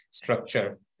 and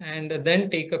structure, and then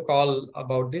take a call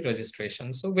about the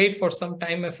registration. So wait for some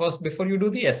time first before you do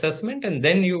the assessment, and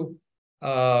then you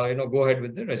go ahead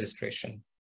with the registration.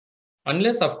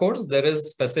 Unless, of course, there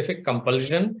is specific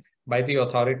compulsion by the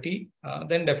authority,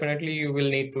 then definitely you will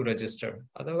need to register.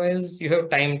 Otherwise, you have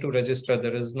time to register.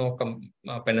 There is no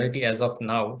penalty as of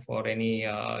now for any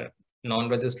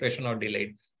non-registration or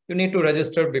delayed. You need to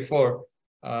register before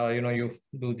you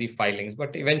do the filings,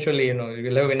 but eventually, you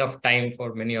will have enough time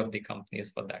for many of the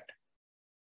companies for that.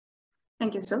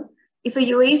 Thank you, sir. If a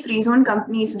UAE free zone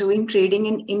company is doing trading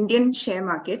in Indian share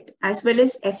market as well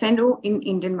as F&O in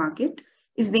Indian market,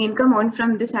 is the income earned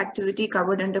from this activity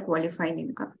covered under qualifying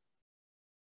income?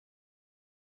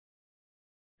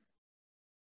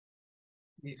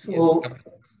 So,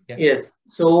 yes.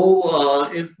 So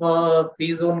if a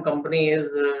free zone company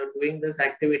is doing this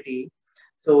activity,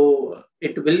 so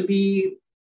it will be,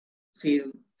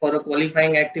 for a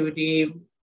qualifying activity,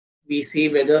 we see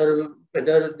whether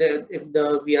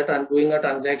we are doing a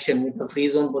transaction with a free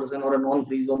zone person or a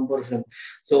non-free zone person.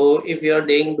 So if you are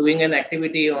doing an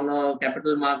activity on a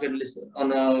capital market list,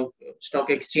 on a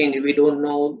stock exchange, we don't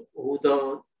know who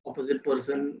the opposite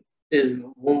person is,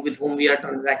 with whom we are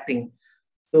transacting.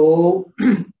 So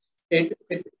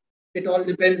it all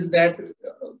depends that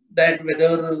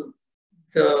whether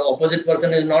the opposite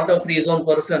person is not a free zone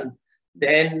person,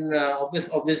 then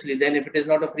obviously, then if it is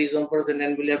not a free zone person,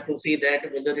 then we'll have to see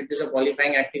that whether it is a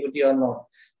qualifying activity or not.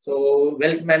 So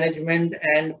wealth management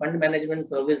and fund management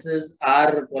services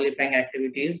are qualifying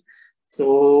activities.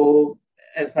 So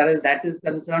as far as that is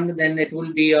concerned, then it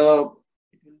will be a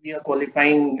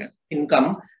qualifying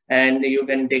income, and you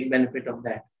can take benefit of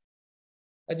that.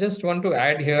 I just want to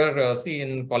add here, see,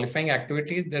 in qualifying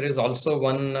activity, there is also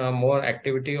one more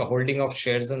activity, holding of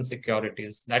shares and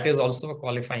securities. That is also a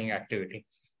qualifying activity.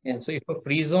 Yeah. So if a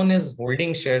free zone is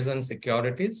holding shares and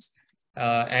securities,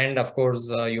 and of course,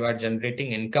 you are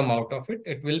generating income out of it,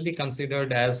 it will be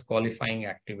considered as qualifying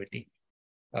activity.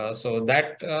 So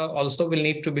that also will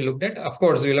need to be looked at. Of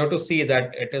course, we'll have to see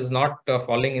that it is not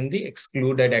falling in the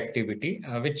excluded activity,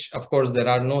 which of course, there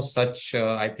are no such,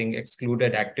 I think,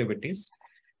 excluded activities.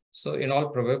 So in all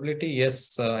probability,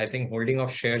 yes, I think holding of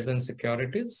shares and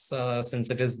securities, since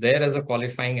it is there as a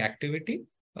qualifying activity,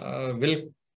 will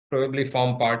probably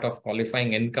form part of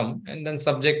qualifying income, and then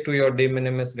subject to your de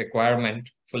minimis requirement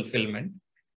fulfillment,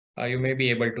 you may be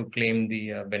able to claim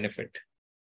the benefit.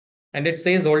 And it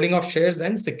says holding of shares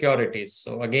and securities.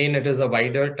 So again, it is a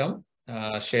wider term,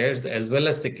 shares as well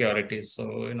as securities.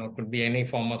 So, it could be any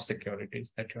form of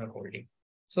securities that you are holding.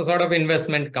 So sort of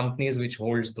investment companies which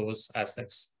holds those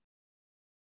assets.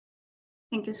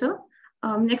 Thank you, sir.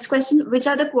 Next question, which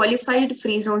are the qualified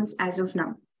free zones as of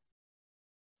now?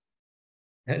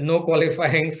 No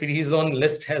qualifying free zone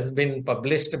list has been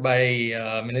published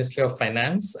by Ministry of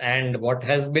Finance, and what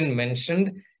has been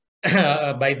mentioned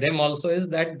by them also is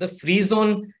that the free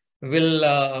zone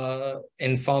will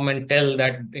inform and tell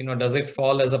that, does it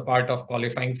fall as a part of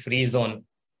qualifying free zone.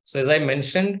 So as I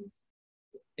mentioned,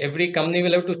 every company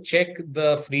will have to check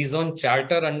the free zone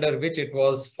charter under which it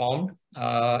was formed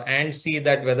and see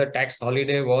that whether tax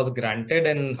holiday was granted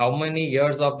and how many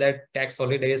years of that tax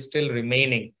holiday is still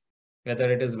remaining,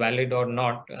 whether it is valid or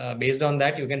not. Based on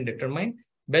that, you can determine.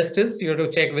 Best is you have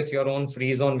to check with your own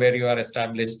free zone where you are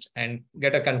established and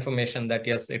get a confirmation that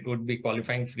yes, it would be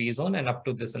qualifying free zone and up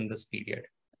to this in this period.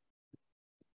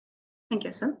 Thank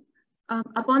you, sir.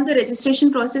 Upon the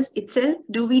registration process itself,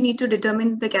 do we need to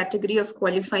determine the category of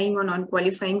qualifying or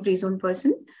non-qualifying free zone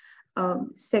person?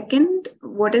 Second,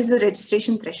 what is the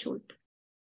registration threshold?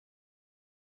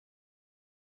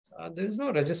 There is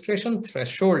no registration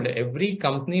threshold. Every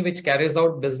company which carries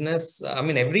out business,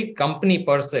 every company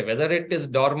per se, whether it is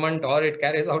dormant or it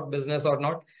carries out business or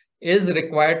not, is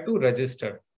required to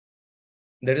register.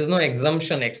 There is no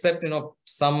exemption except,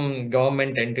 some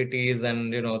government entities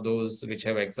and, those which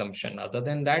have exemption. Other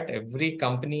than that, every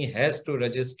company has to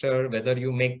register, whether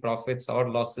you make profits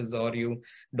or losses or you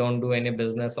don't do any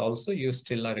business also, you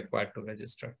still are required to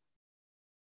register.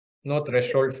 No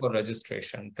threshold for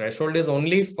registration. Threshold is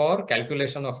only for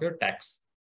calculation of your tax.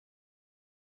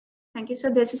 Thank you. So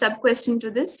there's a sub-question to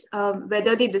this,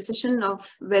 whether the decision of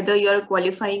whether you're a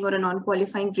qualifying or a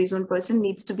non-qualifying free zone person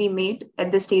needs to be made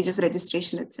at the stage of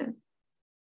registration itself.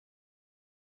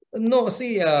 No,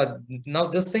 see, now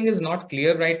this thing is not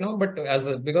clear right now, but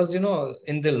because,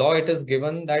 in the law, it is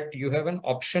given that you have an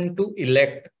option to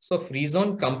elect. So free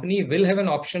zone company will have an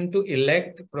option to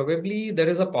elect. Probably there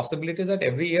is a possibility that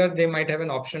every year they might have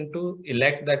an option to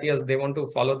elect that, yes, they want to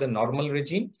follow the normal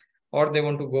regime or they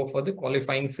want to go for the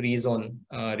qualifying free zone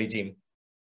regime.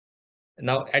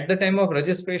 Now, at the time of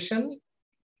registration,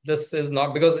 this is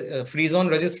not, because free zone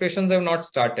registrations have not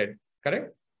started,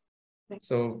 correct?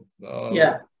 So,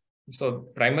 yeah. So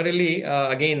primarily,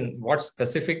 again, what's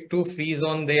specific to free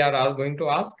zone they are going to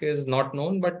ask is not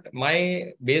known, but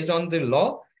based on the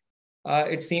law,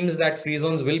 it seems that free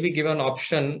zones will be given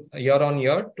option year on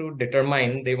year to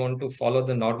determine they want to follow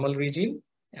the normal regime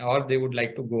or they would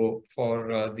like to go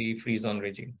for the free zone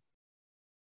regime.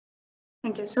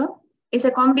 Thank you, sir. Is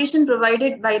accommodation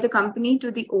provided by the company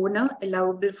to the owner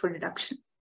allowable for deduction?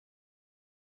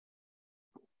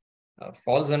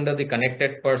 Falls under the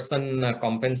connected person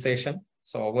compensation.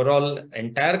 So overall,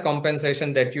 entire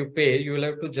compensation that you pay, you will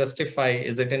have to justify,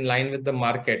 is it in line with the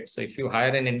market? So if you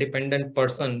hire an independent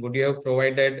person, would you have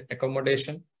provided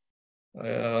accommodation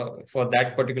for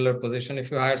that particular position? If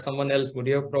you hire someone else, would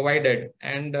you have provided?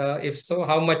 And if so,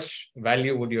 how much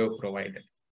value would you have provided?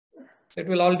 So it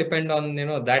will all depend on,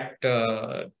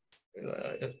 that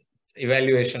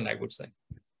evaluation, I would say.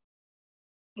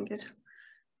 Thank you, sir.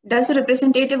 Does a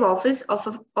representative office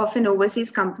of an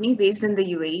overseas company based in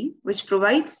the UAE, which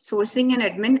provides sourcing and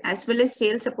admin as well as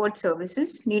sales support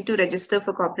services, need to register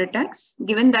for corporate tax,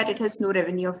 given that it has no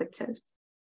revenue of itself?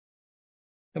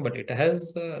 But it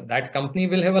has, that company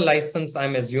will have a license,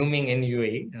 I'm assuming, in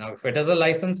UAE. Now, if it has a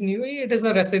license in UAE, it is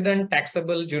a resident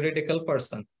taxable juridical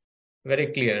person. Very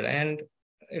clear. And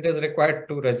it is required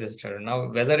to register.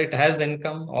 Now, whether it has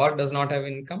income or does not have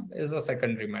income is a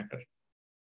secondary matter.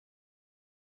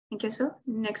 Thank you, sir.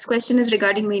 Next question is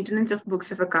regarding maintenance of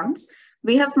books of accounts.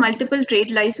 We have multiple trade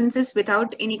licenses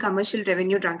without any commercial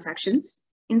revenue transactions.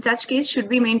 In such case, should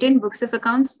we maintain books of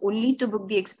accounts only to book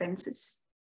the expenses?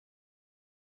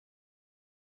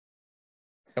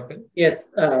 Kapil? Yes.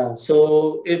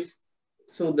 If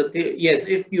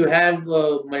you have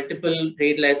multiple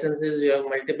trade licenses, you have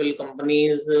multiple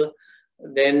companies,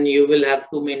 then you will have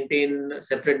to maintain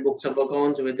separate books of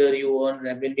accounts, whether you earn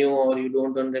revenue or you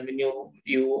don't earn revenue,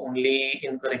 you only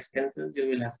incur expenses, you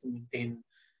will have to maintain.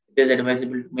 It is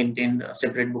advisable to maintain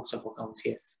separate books of accounts,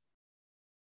 yes.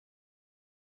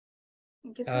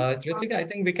 Thank you, sir. Jyotika, I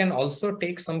think we can also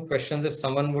take some questions if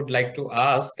someone would like to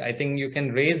ask. I think you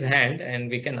can raise hand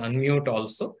and we can unmute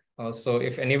also. So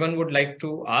if anyone would like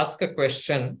to ask a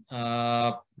question,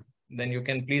 then you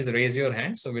can please raise your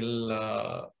hand. So we'll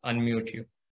unmute you.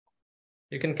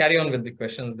 You can carry on with the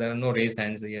questions. There are no raised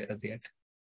hands as yet.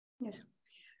 Yes.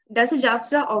 Does a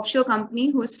JAFZA offshore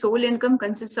company whose sole income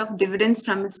consists of dividends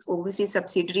from its overseas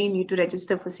subsidiary need to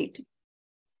register for CT?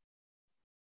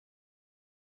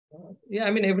 Yeah,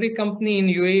 I mean, every company in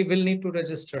UAE will need to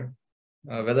register,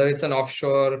 whether it's an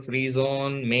offshore, free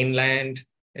zone, mainland,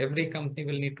 every company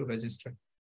will need to register.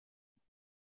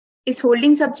 Is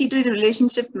holding subsidiary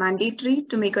relationship mandatory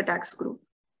to make a tax group?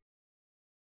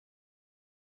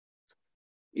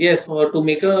 Yes, to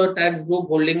make a tax group,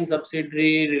 holding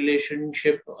subsidiary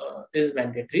relationship is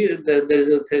mandatory. There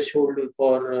is a threshold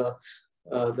for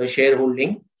the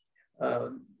shareholding.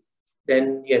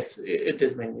 Then yes, it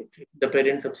is mandatory. The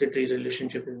parent subsidiary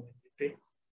relationship is mandatory.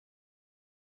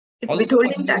 Also,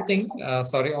 one more thing,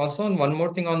 also one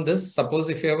more thing on this. Suppose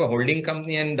if you have a holding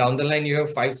company and down the line you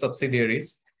have 5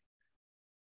 subsidiaries,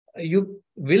 you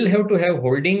will have to have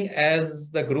holding as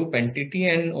the group entity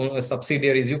and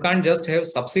subsidiaries. You can't just have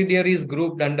subsidiaries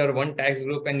grouped under one tax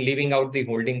group and leaving out the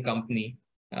holding company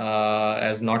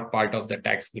as not part of the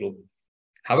tax group.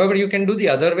 However, you can do the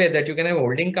other way, that you can have a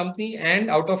holding company and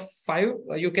out of 5,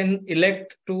 you can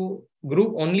elect to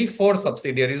group only 4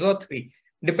 subsidiaries or 3,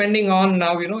 depending on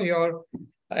now, your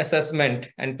assessment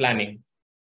and planning.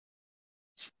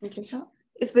 Thank you, sir.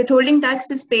 If withholding tax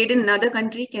is paid in another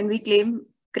country, can we claim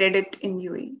credit in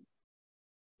UAE?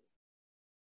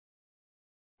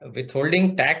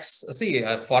 Withholding tax, see,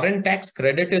 foreign tax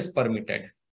credit is permitted,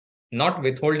 not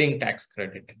withholding tax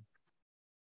credit.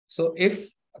 So if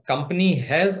a company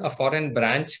has a foreign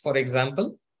branch, for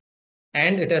example,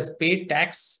 and it has paid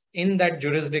tax in that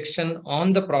jurisdiction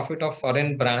on the profit of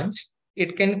foreign branch,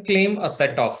 it can claim a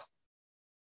set-off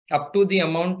up to the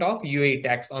amount of UAE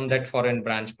tax on that foreign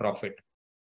branch profit.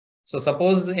 So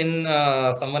suppose in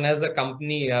someone has a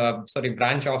company,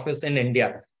 branch office in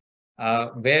India,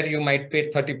 where you might pay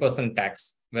 30%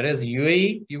 tax. Whereas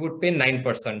UAE, you would pay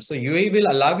 9%. So UAE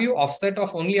will allow you offset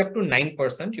of only up to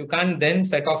 9%. You can't then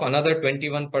set off another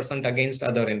 21% against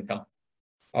other income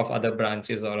of other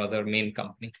branches or other main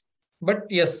company. But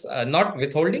yes, not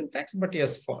withholding tax, but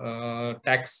yes, for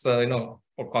tax, for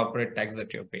corporate tax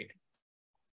that you're paid.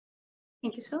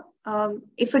 Thank you, sir.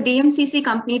 If a DMCC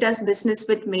company does business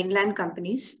with mainland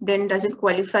companies, then does it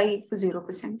qualify for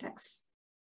 0% tax?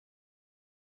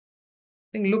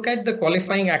 I think look at the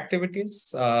qualifying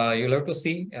activities. You'll have to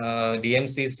see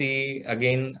DMCC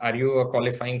again. Are you a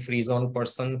qualifying free zone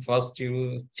person? First,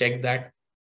 you check that.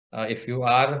 If you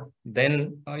are,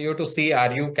 then you have to see,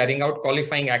 are you carrying out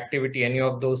qualifying activity, any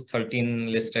of those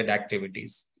 13 listed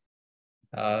activities,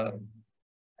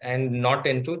 and not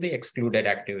into the excluded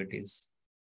activities.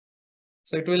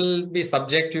 So it will be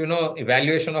subject to,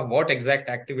 evaluation of what exact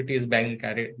activity is being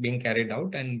carried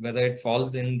out and whether it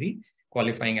falls in the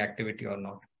qualifying activity or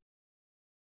not.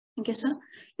 Thank you, sir.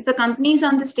 If a company is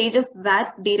on the stage of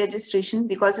VAT deregistration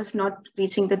because of not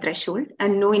reaching the threshold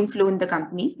and no inflow in the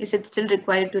company, is it still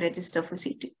required to register for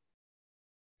CT?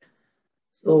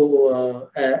 So,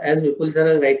 as Vipul sir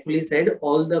has rightfully said,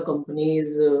 all the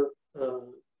companies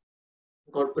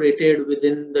incorporated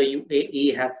within the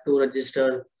UAE have to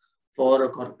register for a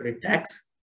corporate tax,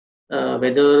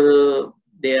 whether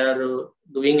they are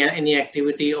doing any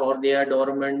activity or they are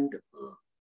dormant,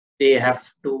 they have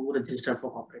to register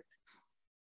for corporate tax.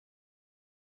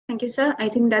 Thank you, sir. I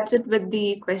think that's it with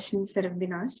the questions that have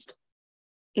been asked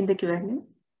in the Q&A.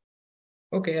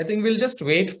 Okay, I think we'll just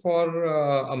wait for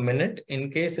a minute in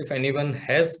case if anyone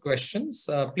has questions,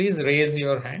 please raise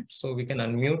your hand so we can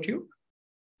unmute you.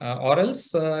 Or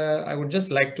else, I would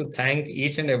just like to thank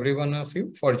each and every one of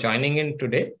you for joining in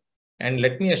today. And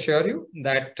let me assure you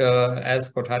that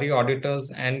as Kothari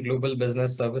Auditors and Global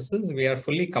Business Services, we are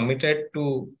fully committed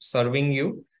to serving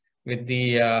you with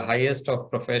the highest of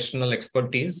professional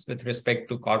expertise with respect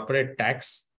to corporate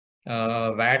tax,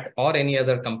 VAT, or any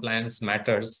other compliance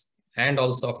matters, and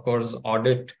also, of course,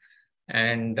 audit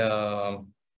and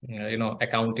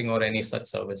accounting or any such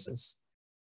services.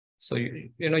 So,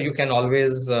 you can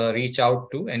always reach out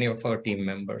to any of our team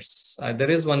members. There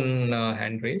is one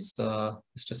hand raise,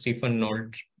 Mr. Stephen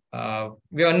Nold.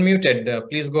 We are unmuted.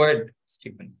 Please go ahead,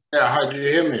 Stephen. Yeah, hi, do you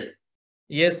hear me?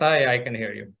 Yes, hi, I can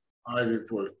hear you. Hi,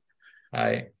 Vipul.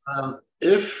 Hi.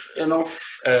 If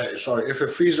a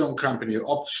free zone company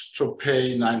opts to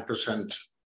pay 9%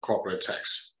 corporate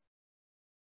tax,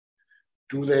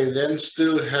 do they then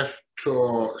still have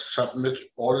to submit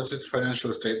audited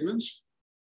financial statements?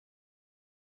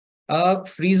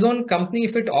 Free zone company,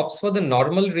 if it opts for the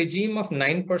normal regime of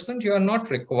 9%, you are not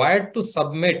required to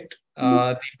submit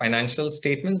the financial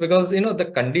statements because,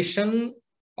 the condition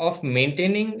of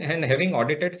maintaining and having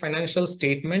audited financial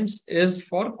statements is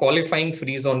for qualifying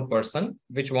free zone person,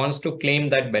 which wants to claim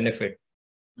that benefit.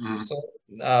 So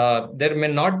there may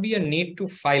not be a need to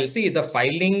file. See, the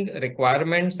filing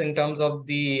requirements in terms of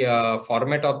the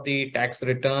format of the tax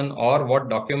return or what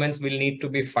documents will need to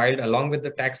be filed along with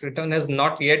the tax return has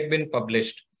not yet been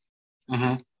published.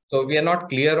 So we are not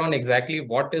clear on exactly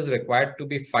what is required to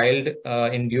be filed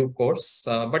in due course.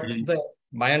 But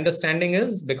my understanding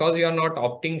is because you are not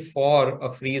opting for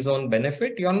a free zone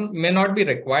benefit, you may not be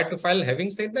required to file.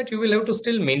 Having said that, you will have to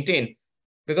still maintain.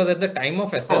 Because at the time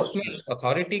of assessment,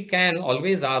 authority can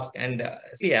always ask, and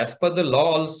see, as per the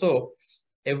law also,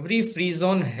 every free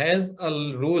zone has a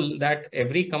rule that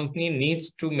every company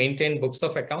needs to maintain books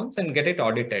of accounts and get it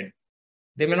audited.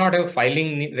 They may not have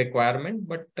filing requirement,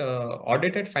 but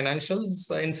audited financials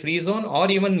in free zone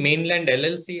or even mainland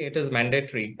LLC, it is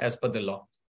mandatory as per the law.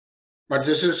 But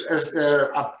this is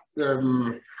up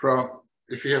from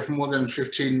if you have more than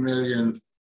 15 million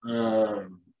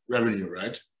revenue,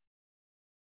 right?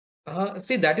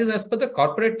 See, that is as per the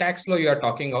corporate tax law you are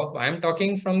talking of. I am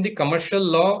talking from the commercial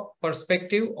law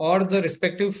perspective or the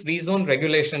respective free zone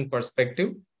regulation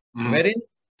perspective, wherein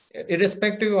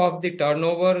irrespective of the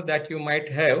turnover that you might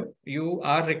have, you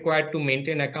are required to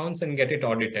maintain accounts and get it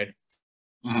audited.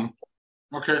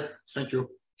 Okay, thank you.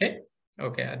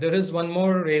 Okay. There is one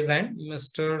more raise hand,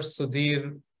 Mr.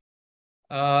 Sudhir.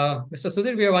 Mr.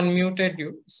 Sudhir, we have unmuted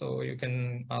you, so you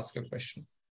can ask your question.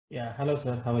 Yeah, hello,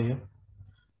 sir. How are you?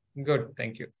 Good,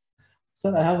 thank you.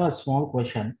 Sir, I have a small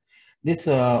question. This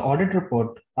audit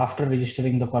report, after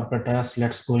registering the corporate tax,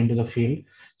 let's go into the field.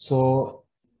 So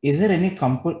is there any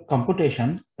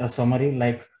computation, a summary,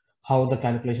 like how the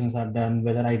calculations are done,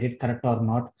 whether I did correct or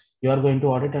not? You are going to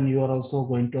audit and you are also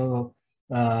going to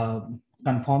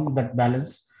confirm that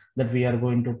balance that we are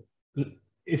going to,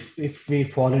 if we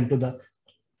fall into the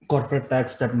corporate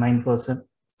tax, that 9%.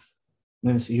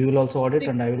 Means you will also audit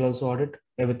and I will also audit.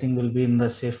 Everything will be in the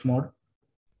safe mode.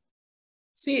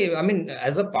 See, I mean,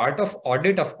 as a part of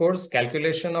audit, of course,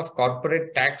 calculation of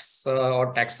corporate tax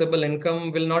or taxable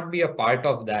income will not be a part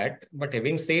of that. But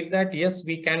having said that, yes,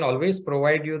 we can always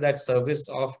provide you that service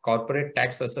of corporate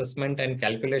tax assessment and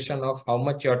calculation of how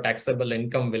much your taxable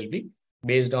income will be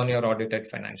based on your audited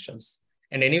financials.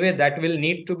 And anyway, that will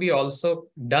need to be also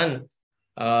done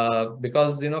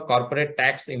because, corporate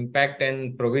tax impact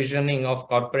and provisioning of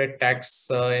corporate tax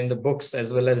in the books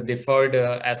as well as deferred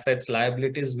assets,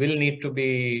 liabilities will need to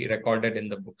be recorded in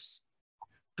the books.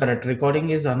 Correct.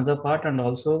 Recording is another part, and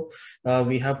also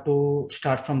we have to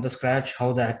start from the scratch,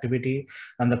 how the activity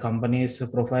and the company's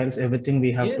profiles, everything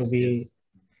we have to be,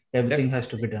 everything has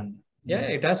to be done. Yeah,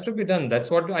 it has to be done. That's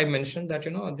what I mentioned that,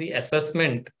 the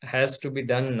assessment has to be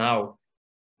done now.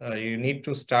 You need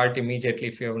to start immediately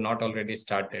if you have not already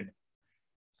started.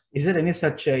 Is there any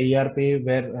such ERP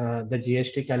where the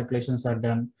GST calculations are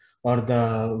done or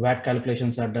the VAT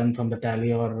calculations are done from the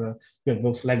Tally or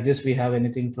QuickBooks like this? We have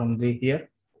anything from the here?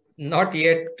 Not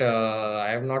yet. I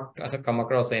have not come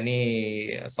across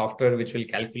any software which will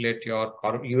calculate your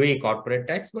UAE corporate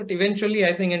tax, but eventually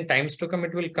I think in times to come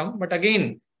it will come. But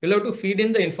again, you'll have to feed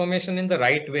in the information in the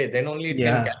right way. Then only it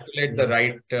can calculate the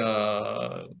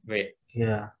right way.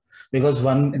 Yeah, because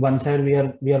one side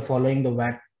we are following the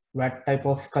VAT type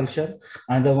of culture,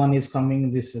 another one is coming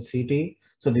this CT.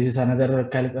 So this is another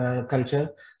culture.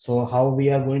 So how we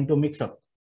are going to mix up?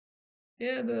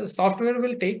 Yeah, the software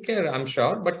will take care, I'm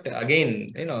sure. But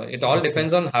again, it all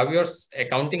depends on how your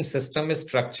accounting system is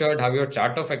structured, how your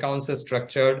chart of accounts is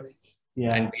structured.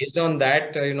 Yeah. And based on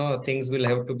that, things will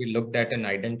have to be looked at and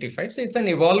identified. So it's an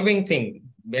evolving thing.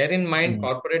 Bear in mind,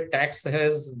 corporate tax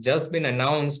has just been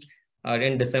announced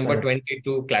in December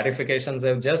 22. Clarifications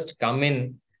have just come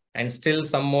in and still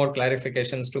some more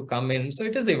clarifications to come in. So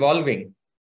it is evolving.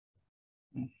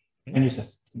 Thank you, sir.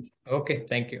 Okay,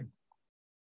 thank you.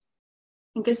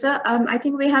 Thank you, sir. I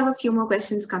think we have a few more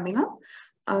questions coming up.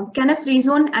 Can a free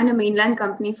zone and a mainland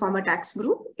company form a tax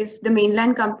group if the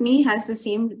mainland company has the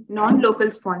same non-local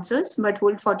sponsors but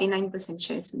hold 49%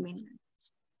 shares in mainland?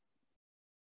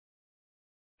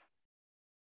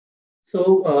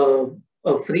 So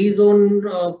a free zone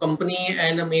company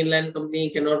and a mainland company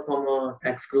cannot form a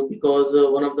tax group because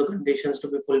one of the conditions to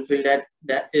be fulfilled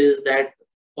that is that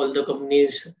all the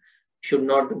companies should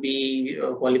not be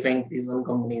qualifying free zone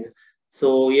companies.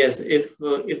 So yes, if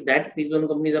that free zone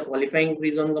companies are qualifying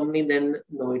free zone company, then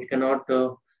no, it cannot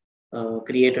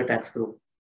create a tax group.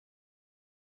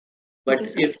 But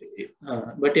if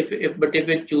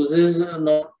it chooses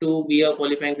not to be a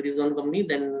qualifying free zone company,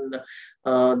 then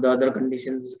the other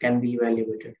conditions can be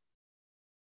evaluated.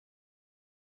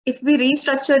 If we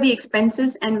restructure the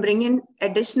expenses and bring in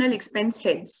additional expense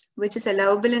heads, which is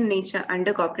allowable in nature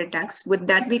under corporate tax, would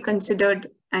that be considered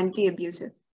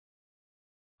anti-abusive?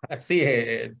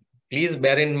 See, please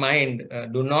bear in mind,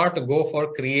 do not go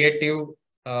for creative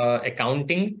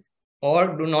accounting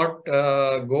or do not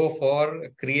go for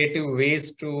creative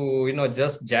ways to,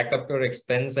 just jack up your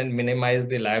expense and minimize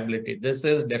the liability. This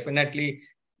is definitely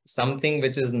something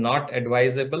which is not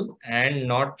advisable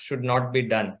and should not be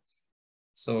done.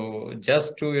 So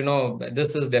just to,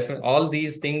 this is definitely, all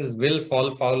these things will fall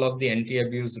foul of the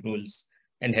anti-abuse rules.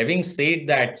 And having said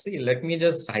that, see, let me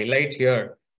just highlight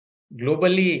here.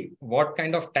 Globally, what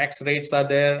kind of tax rates are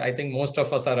there? I think most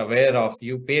of us are aware of.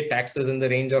 You pay taxes in the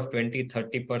range of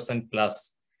 20-30%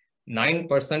 plus.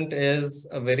 9% is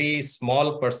a very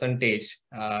small percentage.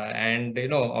 And,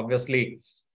 obviously,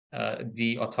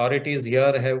 the authorities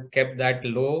here have kept that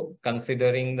low,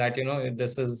 considering that,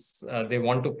 this is, they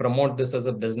want to promote this as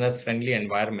a business-friendly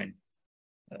environment.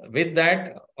 With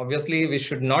that, obviously, we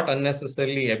should not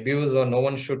unnecessarily abuse, or no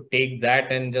one should take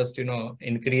that and just,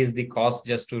 increase the cost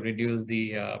just to reduce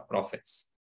the profits.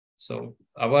 So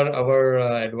our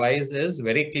advice is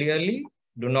very clearly,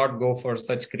 do not go for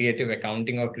such creative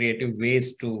accounting or creative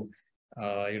ways to,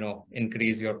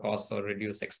 increase your costs or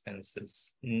reduce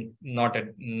expenses. Not at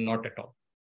all.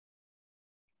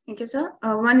 Thank you, sir.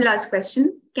 One last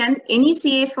question. Can any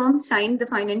CA firm sign the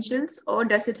financials, or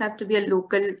does it have to be a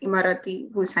local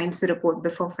Emirati who signs the report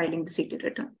before filing the CT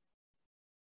return?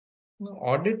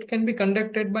 Audit can be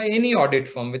conducted by any audit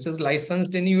firm which is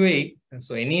licensed in UAE.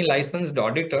 So any licensed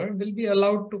auditor will be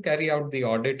allowed to carry out the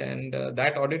audit, and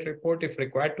that audit report, if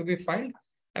required to be filed,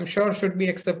 I'm sure should be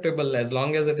acceptable as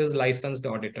long as it is licensed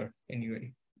auditor in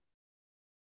UAE.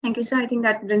 Thank you, sir. I think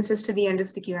that brings us to the end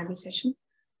of the Q&A session.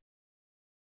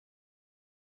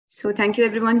 So thank you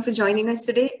everyone for joining us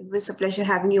today. It was a pleasure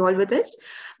having you all with us.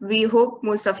 We hope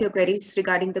most of your queries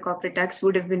regarding the corporate tax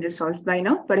would have been resolved by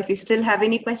now, but if you still have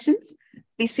any questions,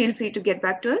 please feel free to get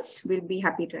back to us. We'll be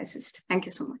happy to assist. Thank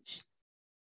you so much.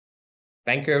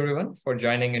 Thank you, everyone, for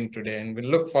joining in today. And we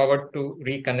look forward to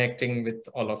reconnecting with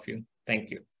all of you.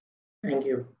 Thank you. Thank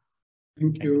you.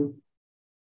 Thank you.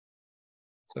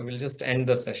 So we'll just end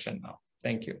the session now.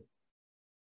 Thank you.